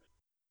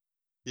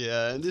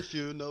 Yeah, and if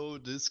you know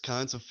these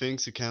kinds of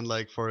things, you can,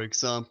 like, for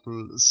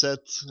example, set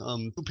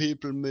 2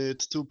 people mid,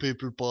 2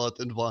 people bot,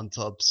 and 1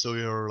 top. So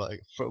you're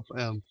like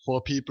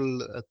 4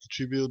 people at the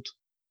tribute,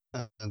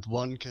 and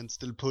 1 can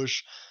still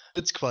push.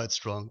 It's quite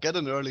strong. Get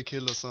an early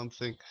kill or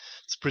something.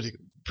 It's pretty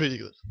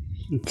good.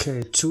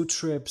 Okay, 2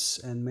 trips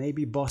and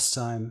maybe boss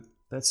time.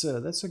 That's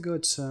a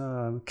good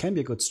can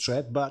be a good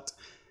strat, but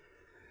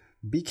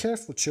be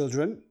careful,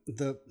 children.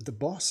 The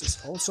boss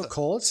is also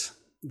called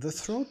the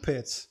throw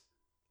pit.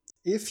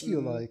 If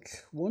you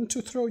want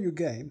to throw your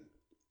game,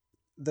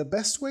 the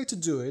best way to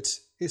do it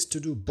is to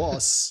do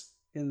boss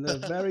in the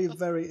very,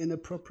 very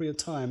inappropriate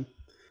time.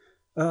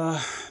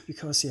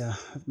 Because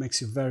it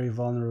makes you very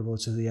vulnerable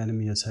to the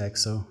enemy attack.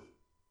 So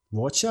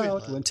watch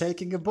out when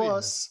taking a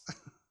boss.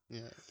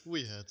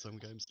 We had some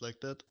games like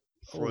that.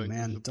 Oh Frank with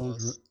man, the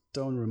boss.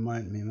 don't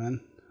remind me,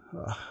 man.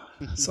 Ugh,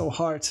 so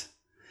hard.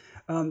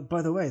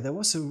 By the way, there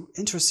was an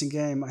interesting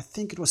game. I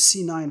think it was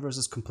C9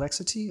 versus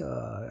Complexity,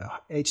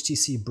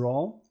 HTC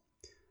Brawl.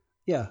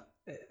 Yeah,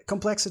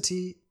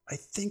 Complexity. I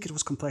think it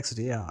was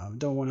Complexity. Yeah, I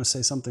don't want to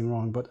say something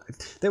wrong, but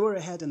they were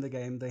ahead in the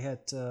game. They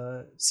had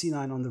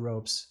C9 on the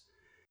ropes,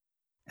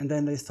 and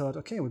then they thought,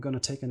 okay, we're going to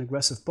take an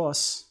aggressive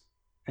boss.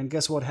 And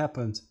guess what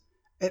happened?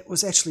 It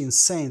was actually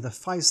insane. The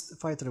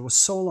fight there was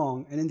so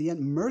long, and in the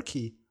end,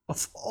 Murky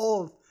of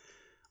all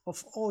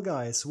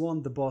guys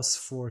won the boss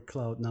for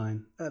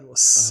Cloud9. That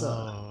was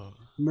Oh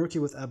Murky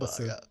with my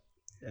Abathur. god,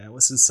 Yeah, it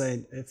was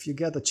insane. If you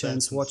get the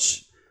chance, that's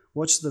insane.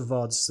 watch the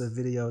VODs, the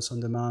videos on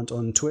demand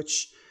on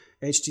Twitch,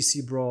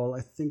 HTC Brawl.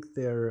 I think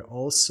they're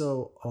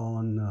also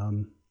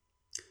on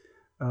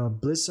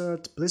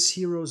Bliss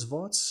Heroes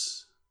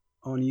VODs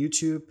on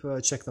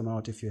YouTube. Check them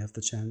out if you have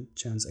the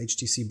chance.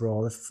 HTC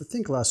Brawl. I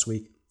think last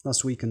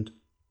weekend.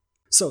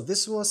 So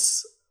this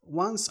was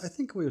once. I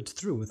think we were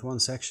through with one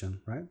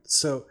section, right?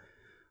 So,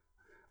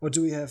 or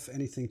do we have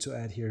anything to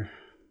add here?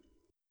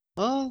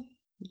 Oh,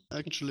 I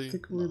actually,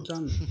 think we're not.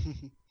 done.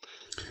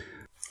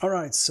 All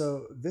right,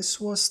 so this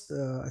was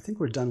I think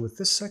we're done with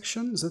this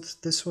section.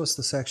 This was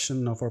the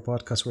section of our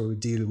podcast where we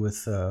deal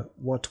with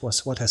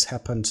what has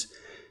happened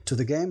to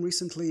the game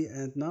recently,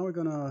 and now we're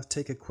gonna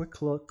take a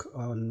quick look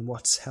on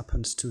what's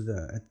happened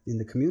in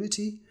the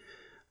community,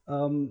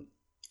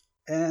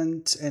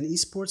 and an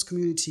esports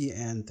community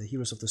and the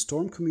Heroes of the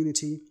Storm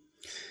community.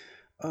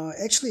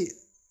 Actually,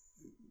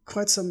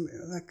 quite some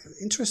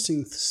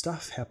interesting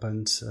stuff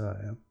happened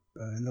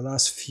in the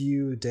last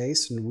few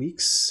days and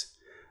weeks.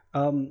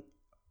 A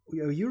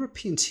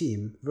European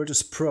team,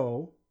 Virtus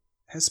Pro,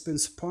 has been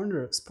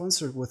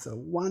sponsored with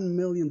 $1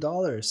 million.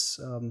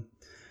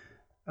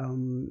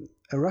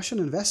 A Russian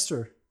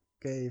investor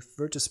gave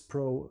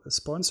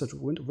sponsored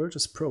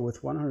Virtus Pro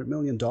with $100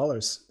 million.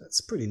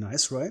 That's pretty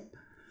nice, right?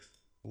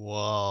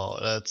 Wow,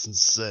 that's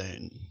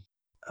insane.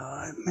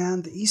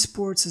 Man, the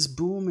esports is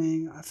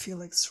booming. I feel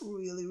like it's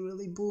really,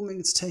 really booming.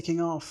 It's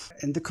taking off,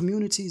 and the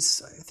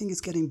communities, I think,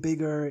 it's getting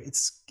bigger.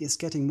 It's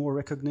getting more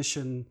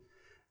recognition,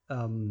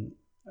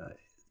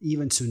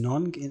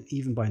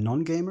 even by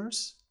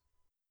non-gamers.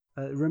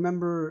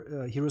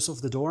 Remember Heroes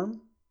of the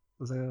Dorm,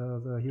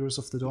 the Heroes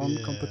of the Dorm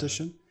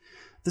competition.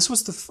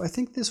 I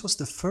think this was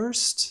the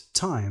first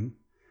time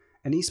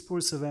an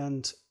esports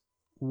event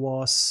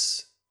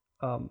was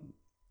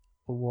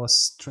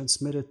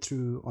transmitted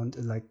through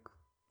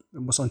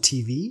it was on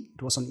TV.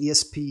 It was on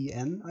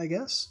ESPN, I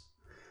guess.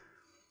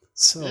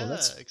 So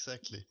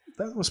exactly.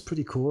 That was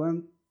pretty cool,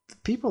 and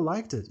people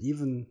liked it.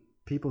 Even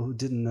people who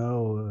didn't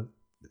know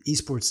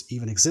esports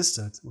even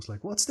existed was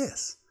like, "What's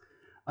this?"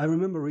 I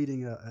remember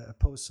reading a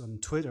post on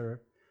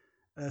Twitter.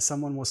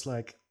 Someone was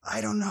like,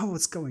 "I don't know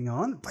what's going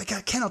on, but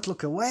I cannot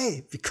look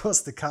away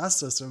because the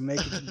casters are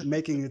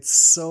making it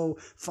so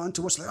fun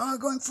to watch." Like, "Oh,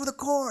 going for the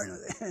core,"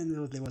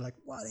 and they were like,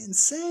 "What,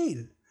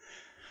 insane!"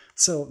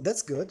 So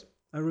that's good.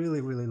 I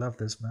really, really love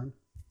this, man.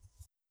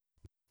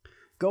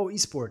 Go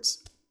esports.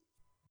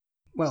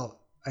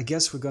 Well, I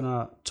guess we're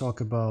gonna talk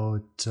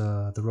about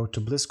the road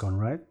to BlizzCon,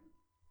 right?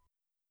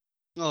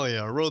 Oh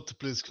yeah, Road to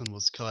BlizzCon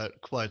was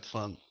quite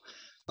fun.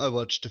 I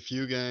watched a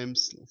few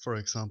games, for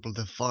example,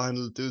 the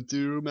final. Do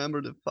you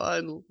remember the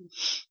final?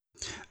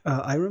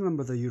 I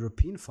remember the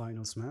European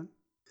finals, man.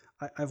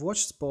 I've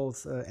watched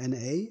both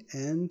NA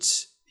and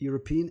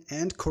European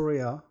and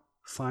Korea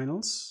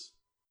finals,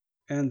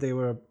 and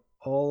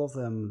all of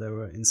them. They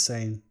were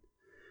insane.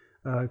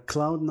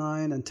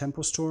 Cloud9 and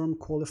Tempo Storm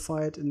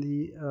qualified in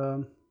the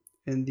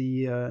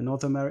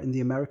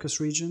Americas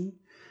region.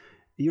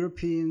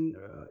 European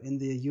in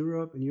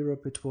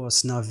Europe it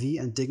was Navi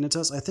and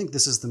Dignitas. I think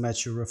this is the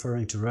match you're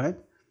referring to, right?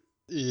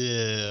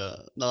 Yeah,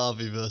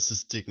 Navi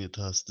versus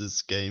Dignitas.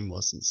 This game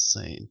was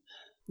insane.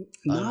 I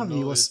don't Navi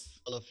know if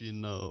was all of you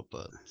know,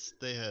 but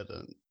they had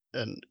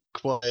an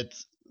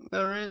quite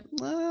very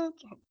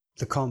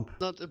the comp.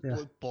 not a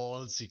Yeah.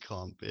 ballsy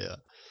comp. Yeah,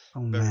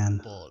 Oh very man,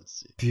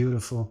 ballsy.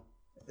 beautiful.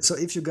 So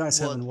if you guys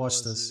What haven't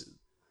watched was this,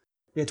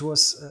 it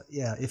was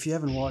if you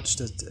haven't watched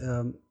it,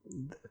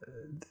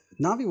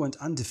 Navi went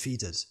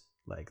undefeated.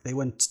 Like they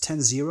went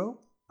 10-0,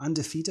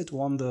 undefeated,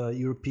 won the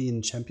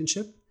European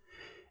Championship.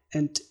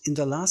 And in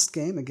the last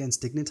game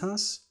against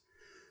Dignitas,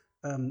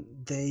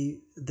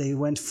 they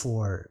went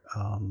for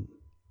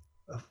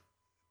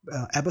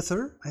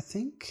Abathur, I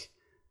think,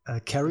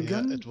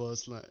 Kerrigan. Yeah, it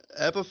was like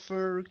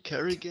Abathur,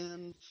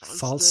 Kerrigan,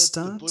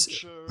 Falstad,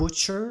 the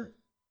Butcher,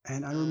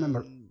 and I don't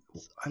remember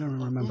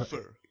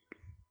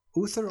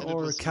Uther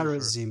or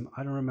Karazim.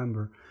 I don't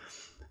remember.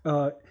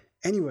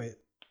 Anyway,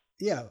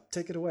 yeah,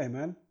 take it away,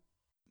 man.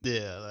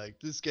 Yeah, like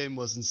this game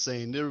was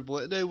insane.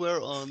 They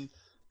were on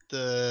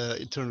the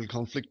Eternal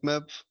Conflict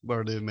map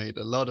where they made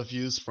a lot of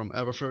use from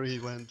Abathur. He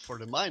went for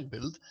the mine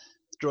build,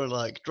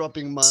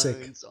 dropping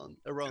mines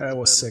around the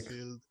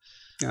battlefield,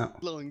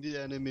 blowing the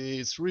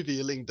enemies,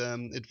 revealing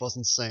them. It was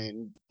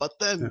insane. But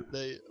then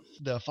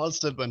their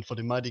Falstad went for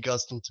the Mighty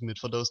Gust ultimate.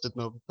 For those that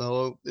don't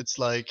know, it's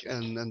like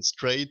an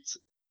straight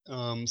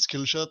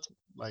skill shot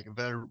like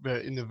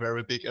very in a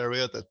very big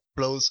area that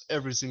blows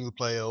every single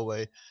player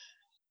away.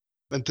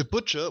 And the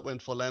butcher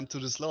went for lamb to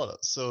the slaughter.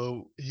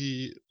 So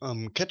he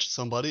catches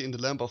somebody in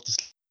the lamb of the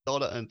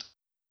slaughter and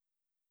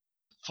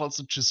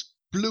also just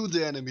blew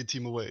the enemy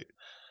team away.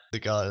 The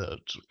guy that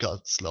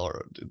got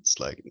slaughtered, it's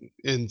like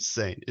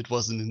insane. It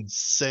was an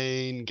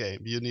insane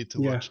game. You need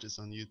to Yeah, watch this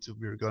on YouTube.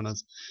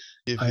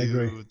 Give I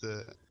agree.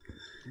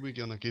 we're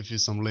gonna give you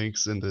some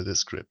links in the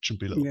description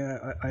below.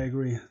 Yeah, I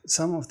agree.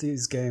 Some of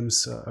these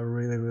games are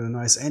really, really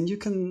nice, and you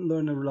can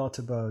learn a lot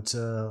about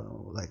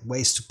like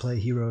ways to play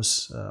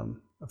heroes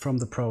from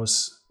the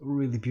pros.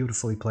 Really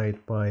beautifully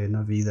played by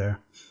Navi there.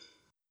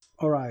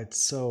 All right,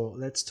 so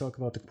let's talk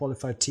about the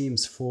qualified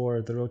teams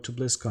for the Road to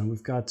BlizzCon.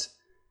 We've got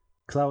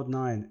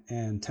Cloud9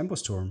 and Tempo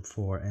Storm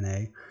for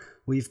NA.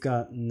 We've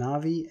got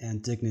Navi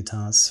and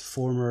Dignitas,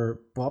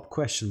 former Bob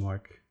question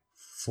mark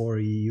for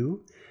EU.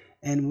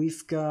 And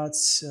we've got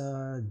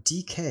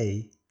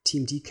DK,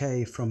 Team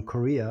DK from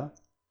Korea.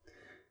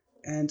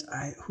 And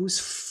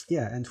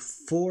and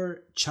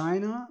for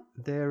China,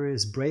 there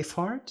is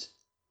Braveheart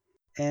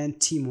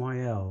and Team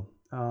YL.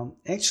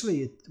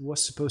 Actually, it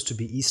was supposed to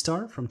be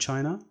E-Star from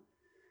China,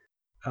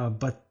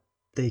 but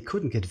they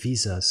couldn't get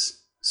visas.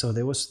 So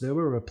they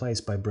were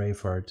replaced by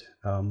Braveheart.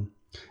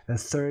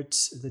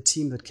 The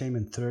team that came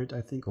in third, I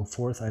think, or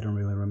fourth, I don't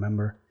really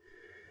remember.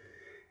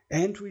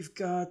 And we've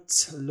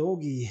got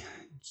Logi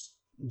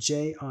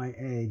Jia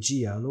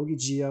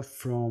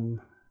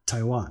from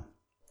Taiwan.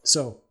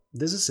 So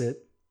this is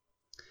it.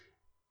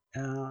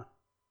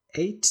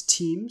 8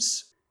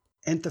 teams,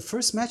 and the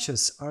first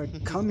matches are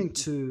coming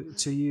to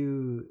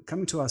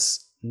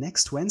us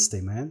next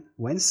Wednesday, man.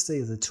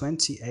 Wednesday, the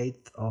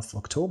 28th of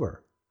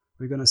October.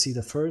 We're gonna see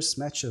the first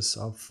matches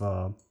of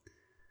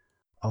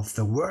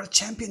the World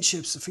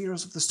Championships of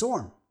Heroes of the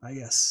Storm, I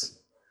guess.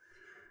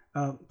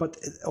 But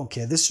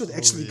okay, this should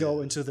actually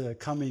go into the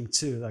coming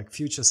to like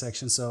future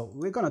section. So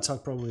we're gonna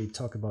probably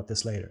talk about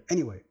this later.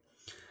 Anyway,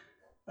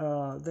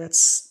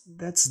 that's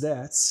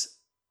that.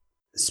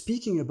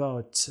 Speaking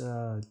about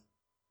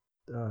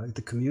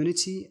the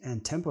community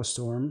and Tempo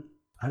Storm,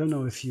 I don't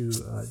know if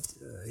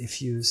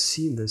you've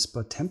seen this,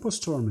 but Tempo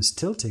Storm is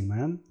tilting,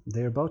 man.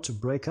 They're about to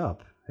break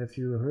up. Have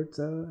you heard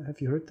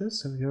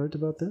this? Have you heard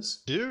about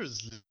this?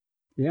 Seriously?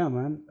 Yeah,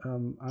 man.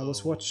 I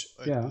was watching.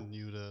 Yeah. I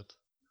knew that.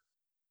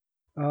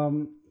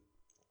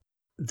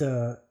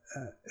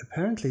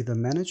 Apparently the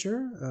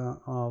manager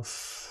of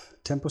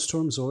Tempo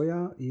Storm,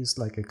 Zoya, is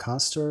like a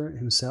caster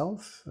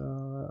himself,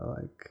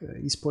 like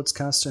esports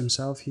caster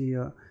himself. He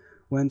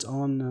went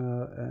on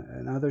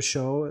another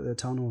show, the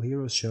Town Hall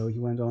Heroes show. He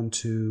went on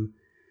to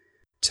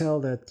tell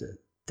that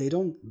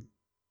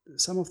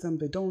some of them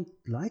don't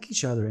like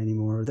each other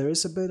anymore. There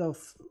is a bit of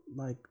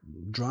like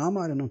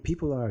drama. I don't know.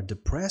 People are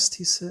depressed.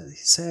 He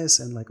says,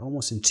 and like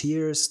almost in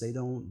tears. They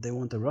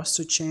want the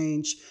roster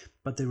change,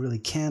 but they really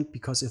can't,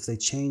 because if they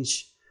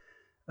change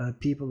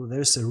people,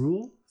 there's a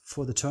rule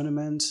for the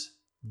tournament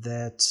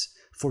that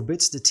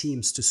forbids the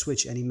teams to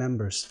switch any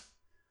members.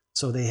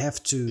 So they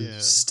have to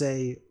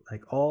stay,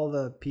 like all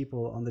the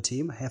people on the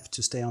team have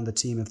to stay on the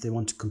team if they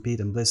want to compete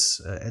in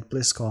at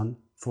BlizzCon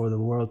for the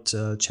World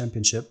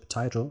Championship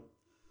title.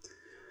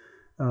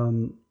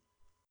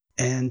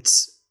 And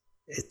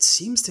it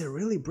seems they're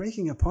really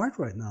breaking apart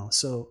right now.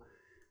 So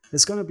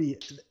it's going to be...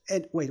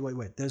 And wait.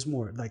 There's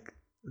more. Like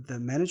the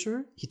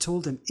manager, he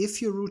told him,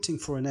 if you're rooting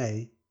for an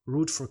A,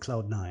 root for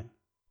Cloud9.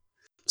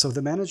 So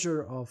the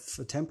manager of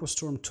Tempo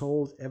Storm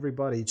told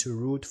everybody to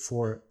root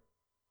for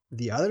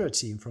the other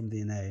team from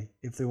the NA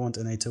if they want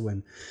NA to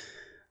win.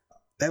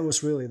 That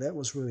was really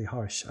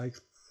harsh. I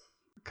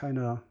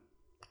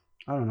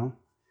don't know.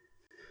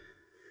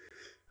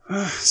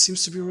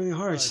 Seems to be really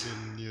hard.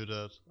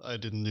 I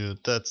didn't knew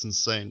that. That's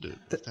insane, dude.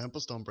 If Tempo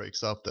Storm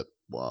breaks up,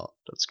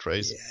 that's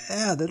crazy.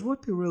 Yeah, that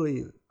would be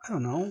really, I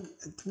don't know.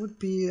 It would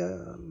be,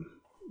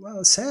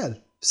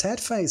 sad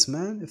face,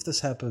 man, if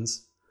this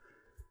happens.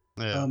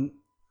 Yeah.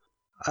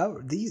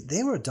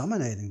 They were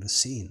dominating the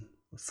scene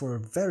for a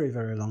very,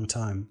 very long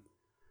time.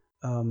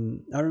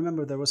 I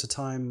remember there was a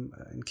time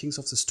in Kings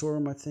of the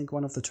Storm, I think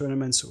one of the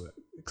tournaments,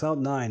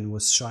 Cloud9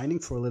 was shining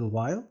for a little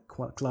while.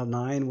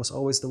 Cloud9 was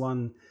always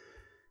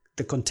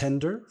the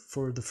contender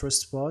for the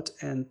first spot,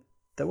 and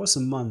there was a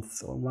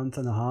month or month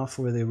and a half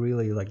where they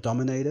really like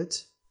dominated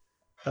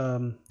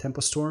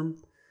Tempo Storm.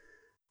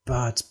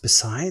 But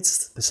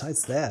besides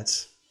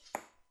that,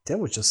 they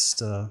were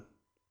just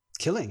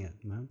killing it,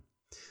 man.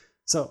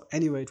 So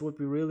anyway, it would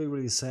be really,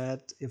 really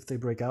sad if they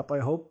break up. I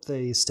hope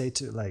they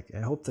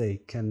I hope they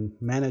can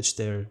manage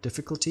their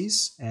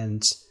difficulties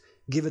and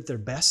give it their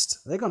best.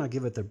 They're gonna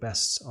give it their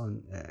best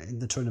in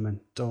the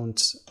tournament.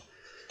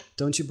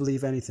 Don't you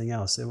believe anything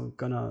else?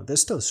 They're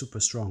still super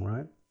strong,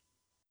 right?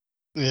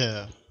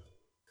 Yeah.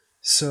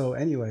 So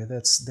anyway,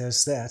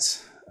 there's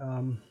that.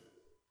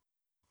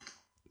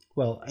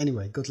 Well,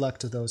 anyway, good luck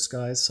to those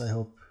guys. I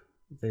hope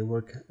they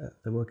work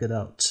it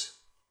out.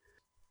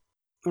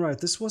 All right,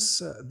 this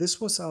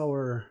was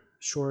our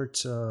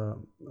short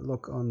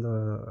look on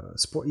the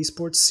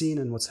esports scene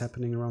and what's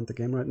happening around the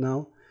game right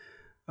now.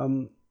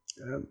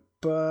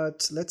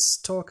 But let's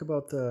talk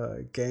about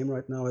the game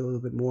right now a little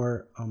bit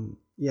more.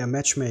 Yeah,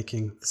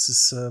 matchmaking.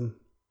 Mm.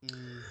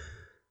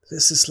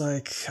 This is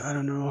like, I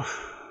don't know,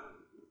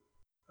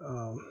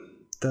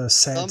 the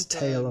sad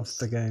tale of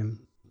the Sometimes, game.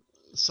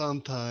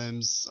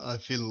 sometimes I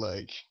feel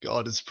like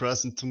God is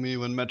present to me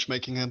when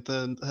matchmaking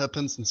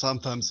happens, and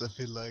sometimes I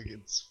feel like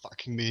it's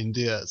fucking me in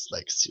the ass.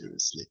 Like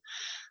seriously,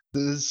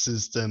 this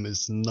system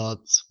is not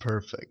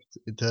perfect.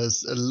 It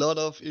has a lot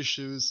of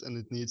issues, and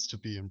it needs to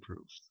be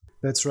improved.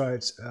 That's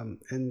right.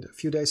 And a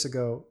few days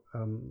ago,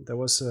 there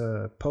was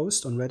a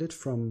post on Reddit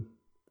from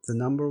the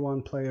number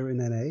one player in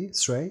NA,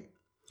 Stray.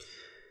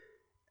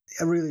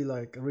 A really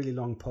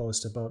long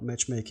post about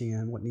matchmaking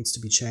and what needs to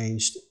be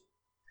changed.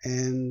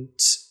 And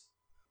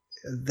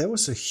there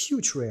was a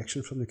huge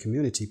reaction from the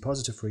community,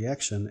 positive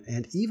reaction,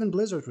 and even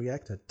Blizzard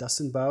reacted.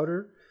 Dustin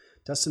Browder,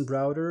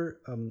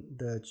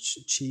 the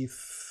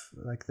chief,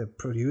 like the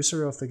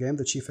producer of the game,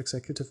 the chief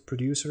executive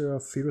producer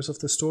of Heroes of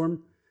the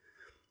Storm,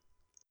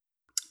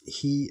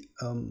 he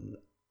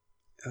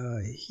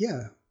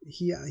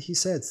he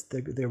said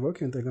they're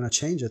working, they're going to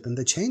change it, and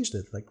they changed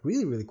it like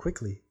really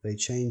quickly. They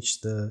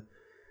changed the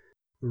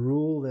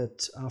rule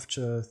that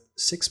after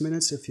 6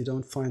 minutes, if you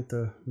don't find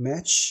the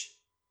match,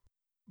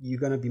 you're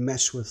going to be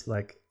matched with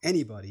like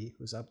anybody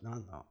who's up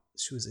now,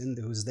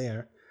 who's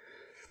there.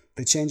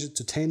 They changed it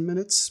to 10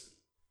 minutes,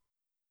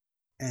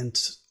 and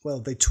well,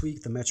 they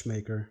tweaked the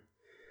matchmaker.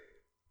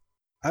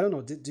 I don't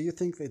know, do you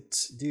think that,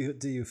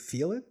 do you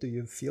feel it? Do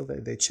you feel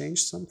that they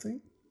changed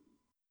something?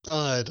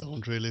 I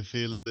don't really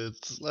feel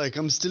it. Like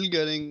I'm still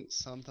getting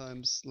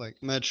sometimes like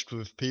matched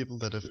with people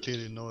that have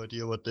clearly no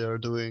idea what they are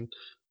doing,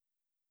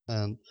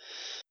 and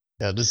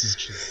yeah, this is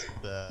just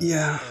bad.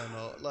 Yeah, I don't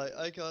know. Like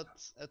I got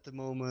at the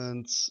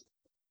moment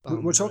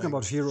we're talking about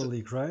ranked. Hero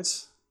League, right?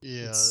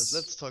 Yeah, It's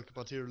let's talk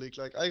about Hero League.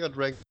 Like I got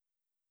ranked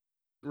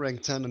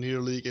 10 in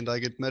Hero League, and I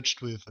get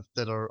matched with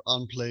that are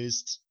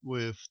unplaced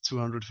with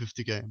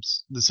 250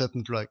 games. This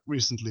happened like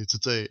recently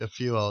today, a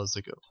few hours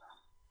ago,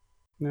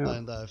 yeah,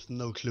 and I have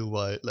no clue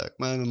why. Like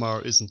my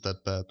MMR isn't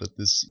that bad, but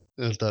this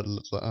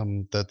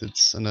that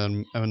it's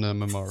an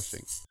MMR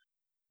thing.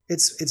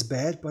 it's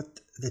bad, but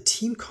the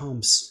team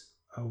comps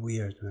are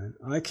weird, man.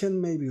 I can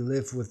maybe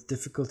live with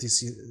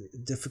differences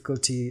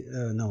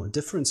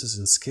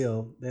in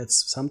skill.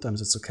 That's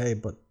sometimes it's okay,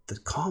 but the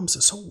comps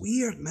are so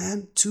weird,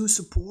 man. Two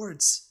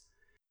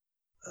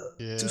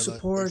Yeah, like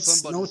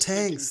supports, no somebody's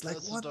picking tanks. Like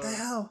what the Tassadar,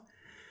 hell?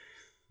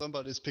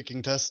 somebody's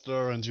picking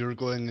Tassadar, and you're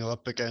going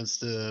up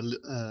against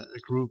a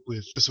group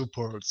with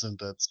supports, and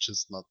that's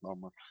just not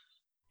normal.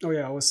 Oh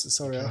yeah, I was You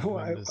sorry. can't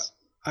win this.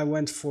 I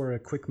went for a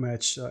quick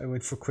match. I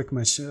went for quick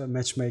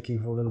matchmaking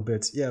for a little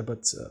bit. Yeah,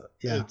 but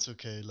yeah, It's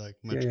okay, like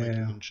yeah.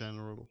 matchmaking in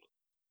general.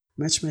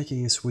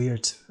 Matchmaking is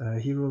weird.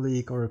 Hero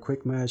League or a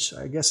quick match.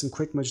 I guess in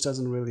quick match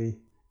doesn't really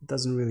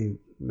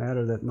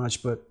matter that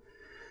much. But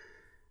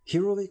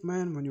Hero League,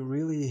 man, when you're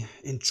really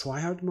in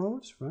tryhard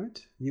mode,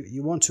 right?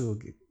 You want to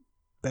get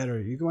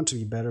better. You want to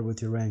be better with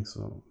your rank.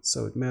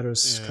 So it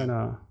matters Yeah. kind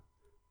of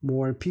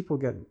more. People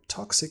get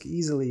toxic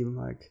easily,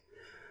 like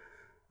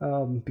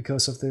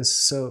because of this.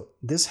 So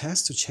this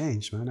has to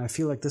change, man. I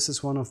feel like this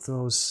is one of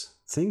those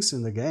things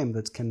in the game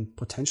that can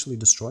potentially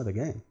destroy the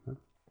game. Right?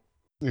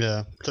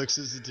 Yeah,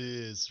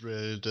 toxicity is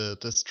really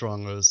the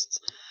strongest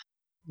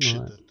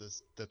shit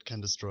that can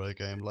destroy a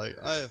game. Like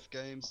I have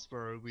games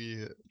where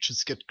we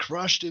just get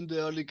crushed in the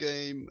early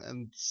game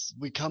and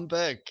we come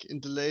back in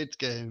the late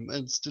game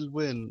and still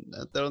win.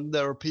 And then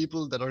there are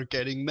people that are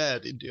getting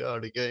mad in the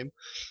early game,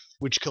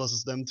 which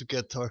causes them to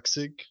get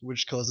toxic,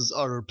 which causes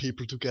other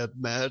people to get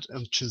mad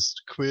and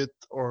just quit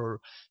or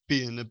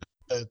be in a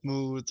bad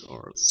mood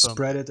or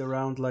Spread something. it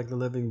around like the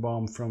living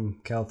bomb from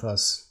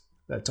Kalthas.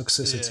 That Yeah.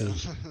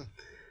 toxicity.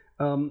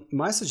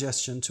 My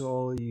suggestion to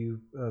all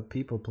you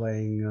people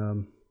playing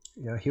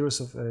Heroes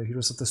of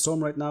the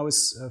Storm right now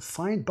is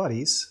find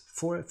buddies,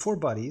 four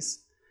buddies,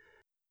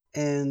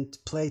 and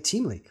play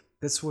Team League.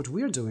 That's what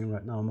we're doing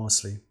right now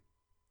mostly,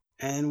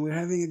 and we're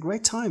having a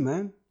great time,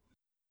 man.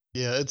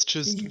 Yeah, it's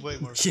just way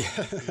more fun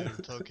Yeah, if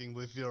you're talking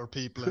with your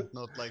people and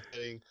not like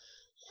getting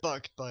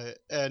fucked by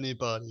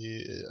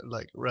anybody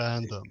like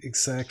random. I think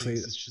exactly.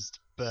 this is just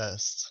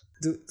best.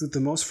 The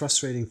most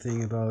frustrating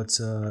thing about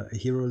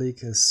Hero League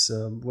is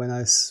when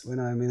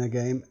I'm in a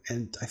game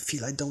and I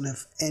feel I don't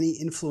have any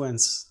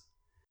influence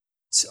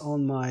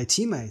on my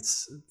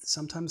teammates.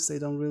 Sometimes they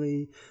don't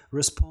really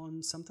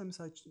respond. Sometimes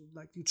I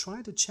like you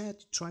try to chat,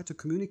 you try to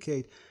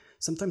communicate.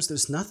 Sometimes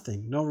there's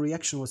nothing, no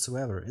reaction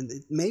whatsoever, and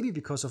it may be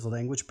because of the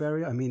language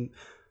barrier. I mean,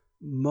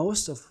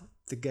 most of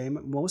the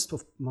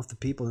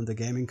people in the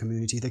gaming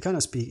community, they kind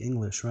of speak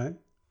English, right?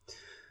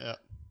 Yeah.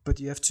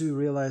 But you have to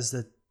realize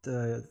that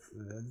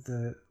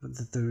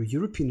the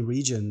European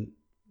region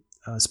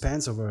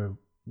spans over a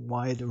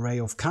wide array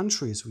of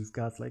countries. We've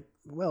got like,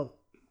 well,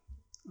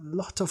 a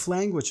lot of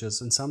languages,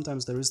 and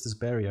sometimes there is this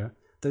barrier.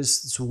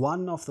 It's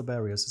one of the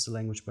barriers is the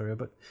language barrier,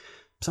 but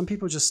some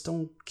people just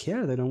don't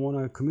care. They don't want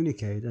to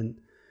communicate, and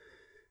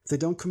if they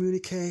don't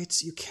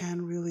communicate, you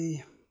can't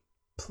really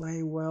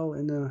play well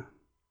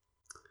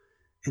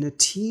in a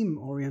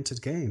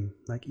team-oriented game,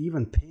 like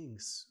even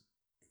pings,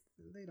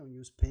 they don't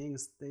use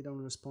pings, they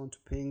don't respond to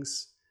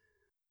pings.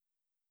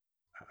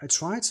 I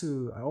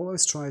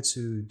always try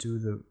to do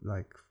the,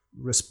 like,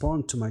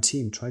 respond to my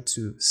team, try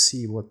to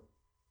see what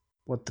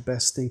the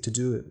best thing to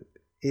do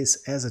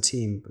is as a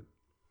team, but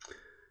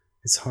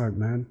it's hard,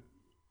 man.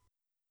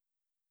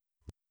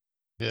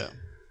 Yeah.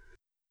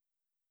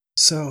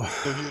 So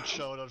a huge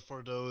shout out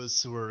for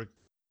those who are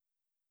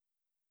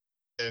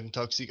getting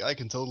toxic. I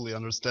can totally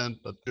understand,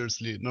 but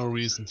seriously, no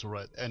reason to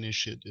write any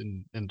shit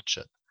in the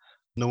chat.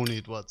 No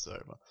need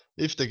whatsoever.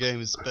 If the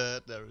game is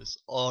bad, there is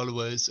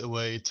always a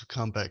way to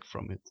come back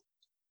from it.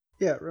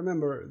 Yeah,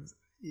 remember,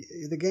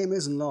 the game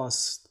isn't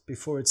lost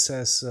before it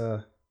says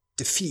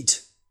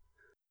defeat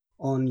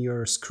on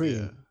your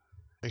screen.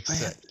 Yeah,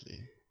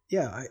 exactly.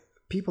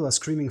 People are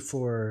screaming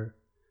for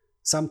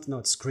some,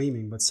 not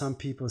screaming, but some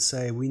people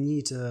say we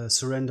need a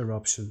surrender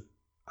option.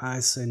 I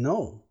say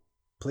no,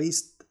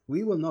 please.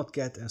 We will not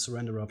get a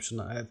surrender option.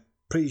 I'm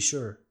pretty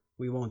sure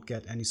we won't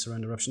get any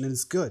surrender option, and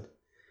it's good.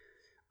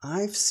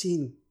 I've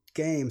seen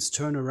games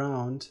turn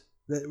around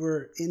that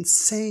were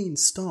insane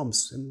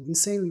stomps and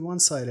insanely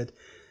one-sided,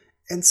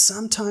 and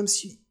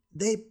sometimes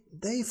they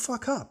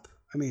fuck up.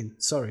 I mean,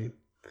 sorry,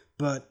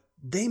 but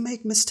they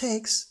make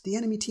mistakes. The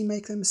enemy team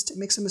makes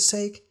a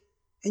mistake,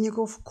 and you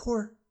go for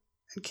core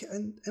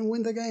and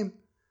win the game.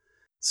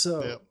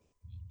 So yeah.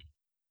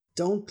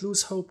 Don't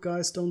lose hope,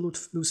 guys. Don't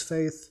lose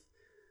faith.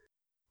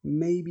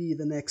 Maybe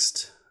the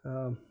next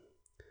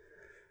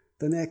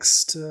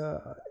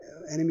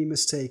enemy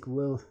mistake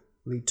will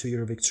lead to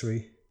your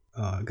victory.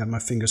 I got my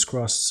fingers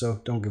crossed,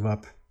 so don't give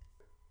up.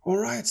 All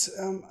right,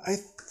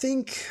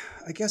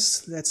 I guess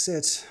that's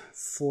it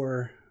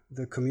for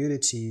the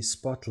community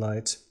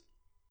spotlight.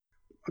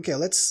 Okay,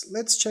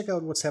 let's check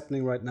out what's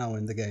happening right now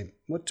in the game.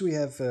 What do we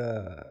have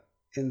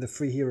in the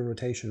free hero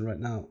rotation right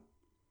now?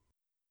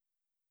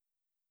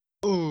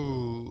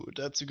 Ooh,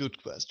 that's a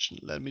good question.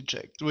 Let me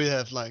check. We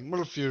have like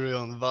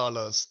Malfurion,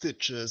 Vala,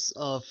 Stitches,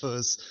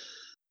 Arthas,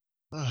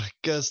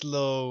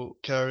 Gaslow,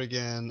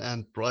 Kerrigan,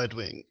 and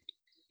Brightwing.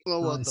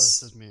 Well, what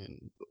does that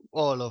mean?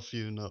 All of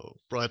you know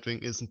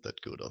Brightwing isn't that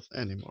good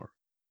anymore.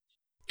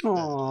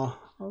 Oh,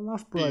 I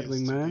love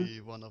Brightwing, man. Used to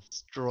be one of the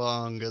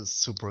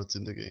strongest supports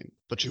in the game,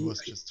 but she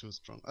was just too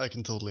strong. I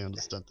can totally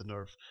understand the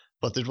nerf,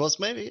 but it was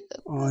maybe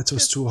it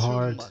was too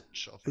hard.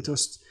 Much of it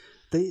was.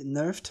 They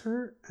nerfed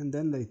her and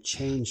then they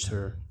changed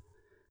her.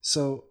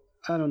 So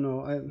I don't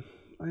know.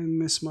 I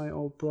miss my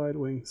old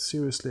Brightwing.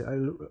 Seriously,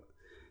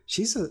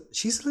 she's a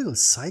little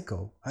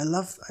psycho. I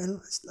love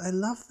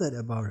that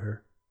about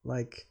her.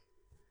 Like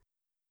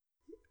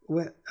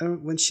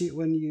when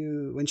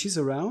she's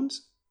around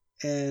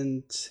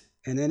and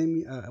an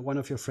enemy, one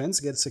of your friends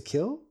gets a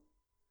kill,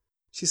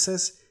 she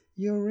says,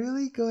 "You're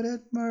really good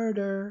at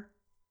murder."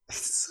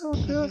 It's so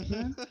good,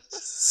 man.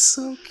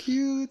 So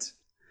cute.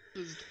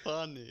 It's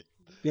funny.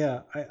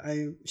 Yeah,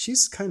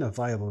 she's kind of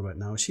viable right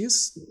now.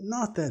 She's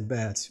not that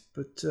bad,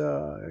 but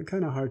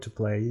kind of hard to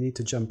play. You need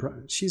to jump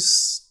around.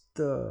 She's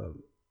the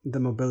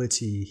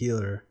mobility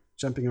healer,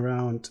 jumping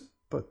around,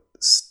 but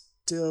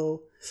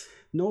still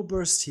no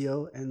burst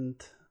heal,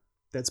 and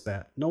that's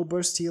bad. No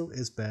burst heal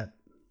is bad.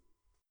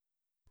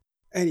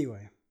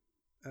 Anyway,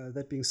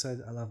 that being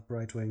said, I love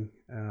Brightwing.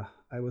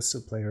 I will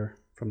still play her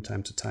from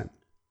time to time.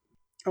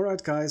 All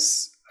right,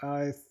 guys.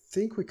 I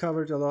think we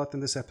covered a lot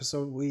in this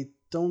episode.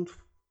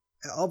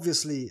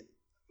 Obviously,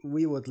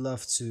 we would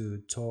love to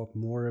talk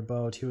more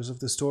about Heroes of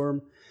the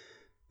Storm,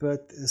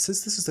 but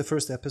since this is the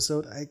first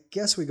episode, I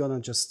guess we're gonna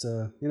just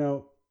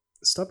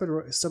stop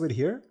it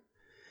here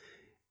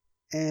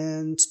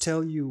and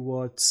tell you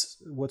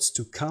what's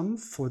to come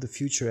for the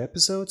future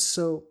episodes.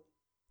 So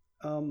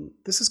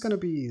this is gonna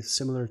be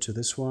similar to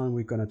this one.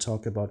 We're gonna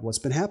talk about what's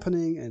been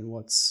happening and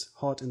what's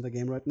hot in the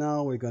game right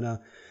now. We're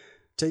gonna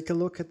take a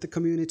look at the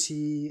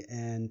community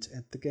and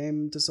at the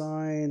game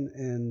design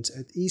and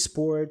at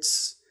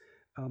esports.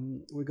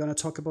 We're going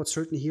to talk about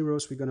certain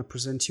heroes. We're going to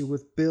present you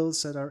with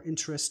builds that are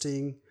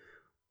interesting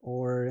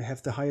or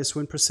have the highest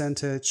win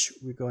percentage.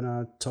 We're going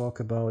to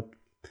talk about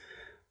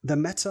the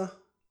meta.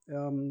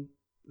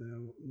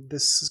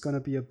 This is going to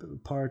be a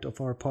part of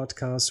our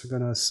podcast. We're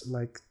going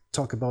to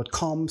talk about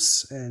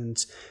comps and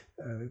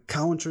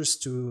counters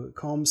to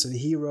comps and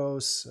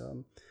heroes.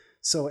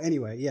 So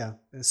anyway,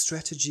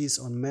 strategies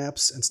on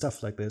maps and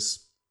stuff like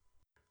this.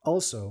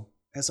 Also,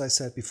 as I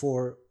said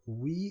before,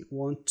 we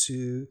would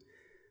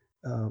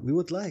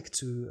like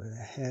to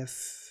have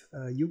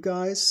you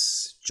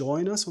guys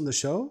join us on the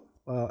show.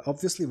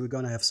 Obviously, we're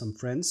going to have some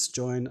friends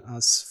join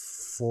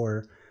us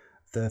for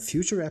the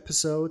future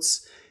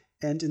episodes.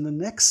 And in the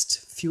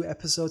next few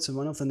episodes, and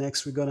one of the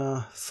next, we're going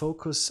to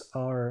focus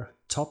our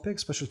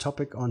special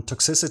topic on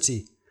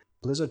toxicity.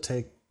 Blizzard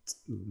takes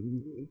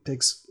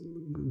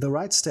the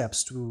right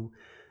steps to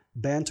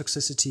ban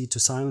toxicity, to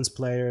silence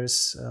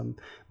players,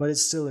 but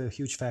it's still a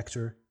huge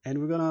factor. And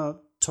we're gonna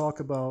talk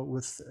about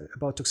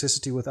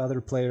toxicity with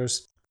other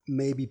players.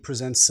 Maybe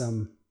present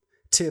some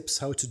tips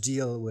how to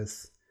deal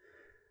with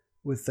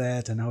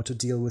that and how to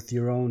deal with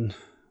your own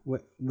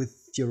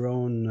with your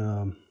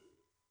own,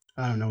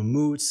 I don't know,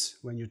 moods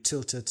when you're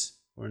tilted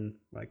or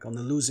like on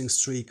the losing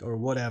streak or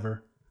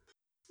whatever.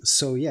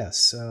 So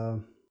yes,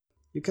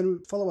 you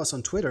can follow us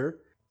on Twitter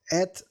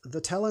at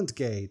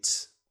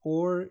TheTalentGate,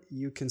 or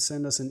you can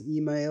send us an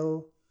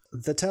email,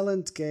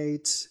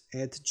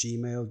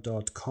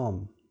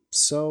 thetalentgate@gmail.com.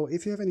 So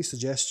if you have any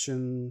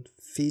suggestion,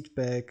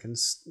 feedback, and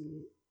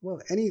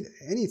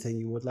anything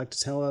you would like to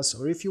tell us,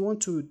 or if you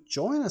want to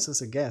join us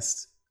as a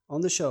guest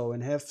on the show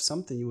and have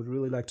something you would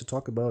really like to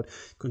talk about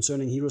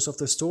concerning Heroes of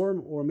the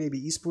Storm or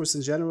maybe esports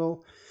in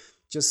general,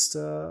 just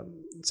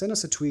send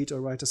us a tweet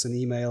or write us an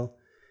email.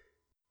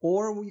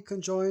 Or you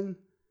can join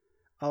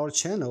our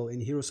channel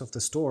in Heroes of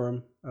the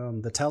Storm,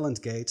 the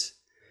Talent Gate,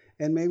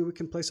 and maybe we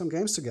can play some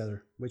games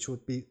together, which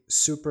would be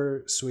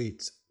super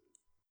sweet.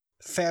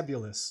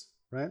 Fabulous,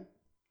 right?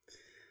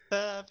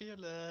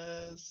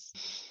 Fabulous.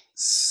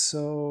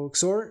 So,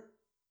 Xor,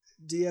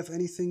 do you have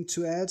anything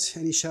to add?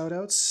 Any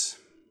shout-outs?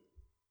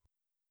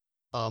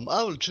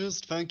 I will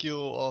just thank you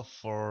all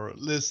for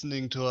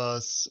listening to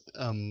us.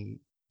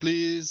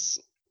 Please,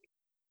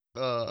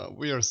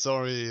 we are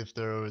sorry if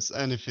there is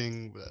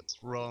anything that's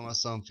wrong or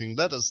something.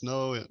 Let us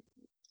know.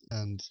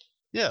 And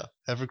yeah,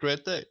 have a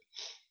great day.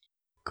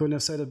 Couldn't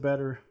have said it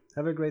better.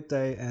 Have a great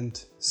day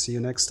and see you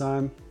next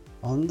time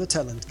on the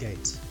Talent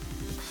Gate.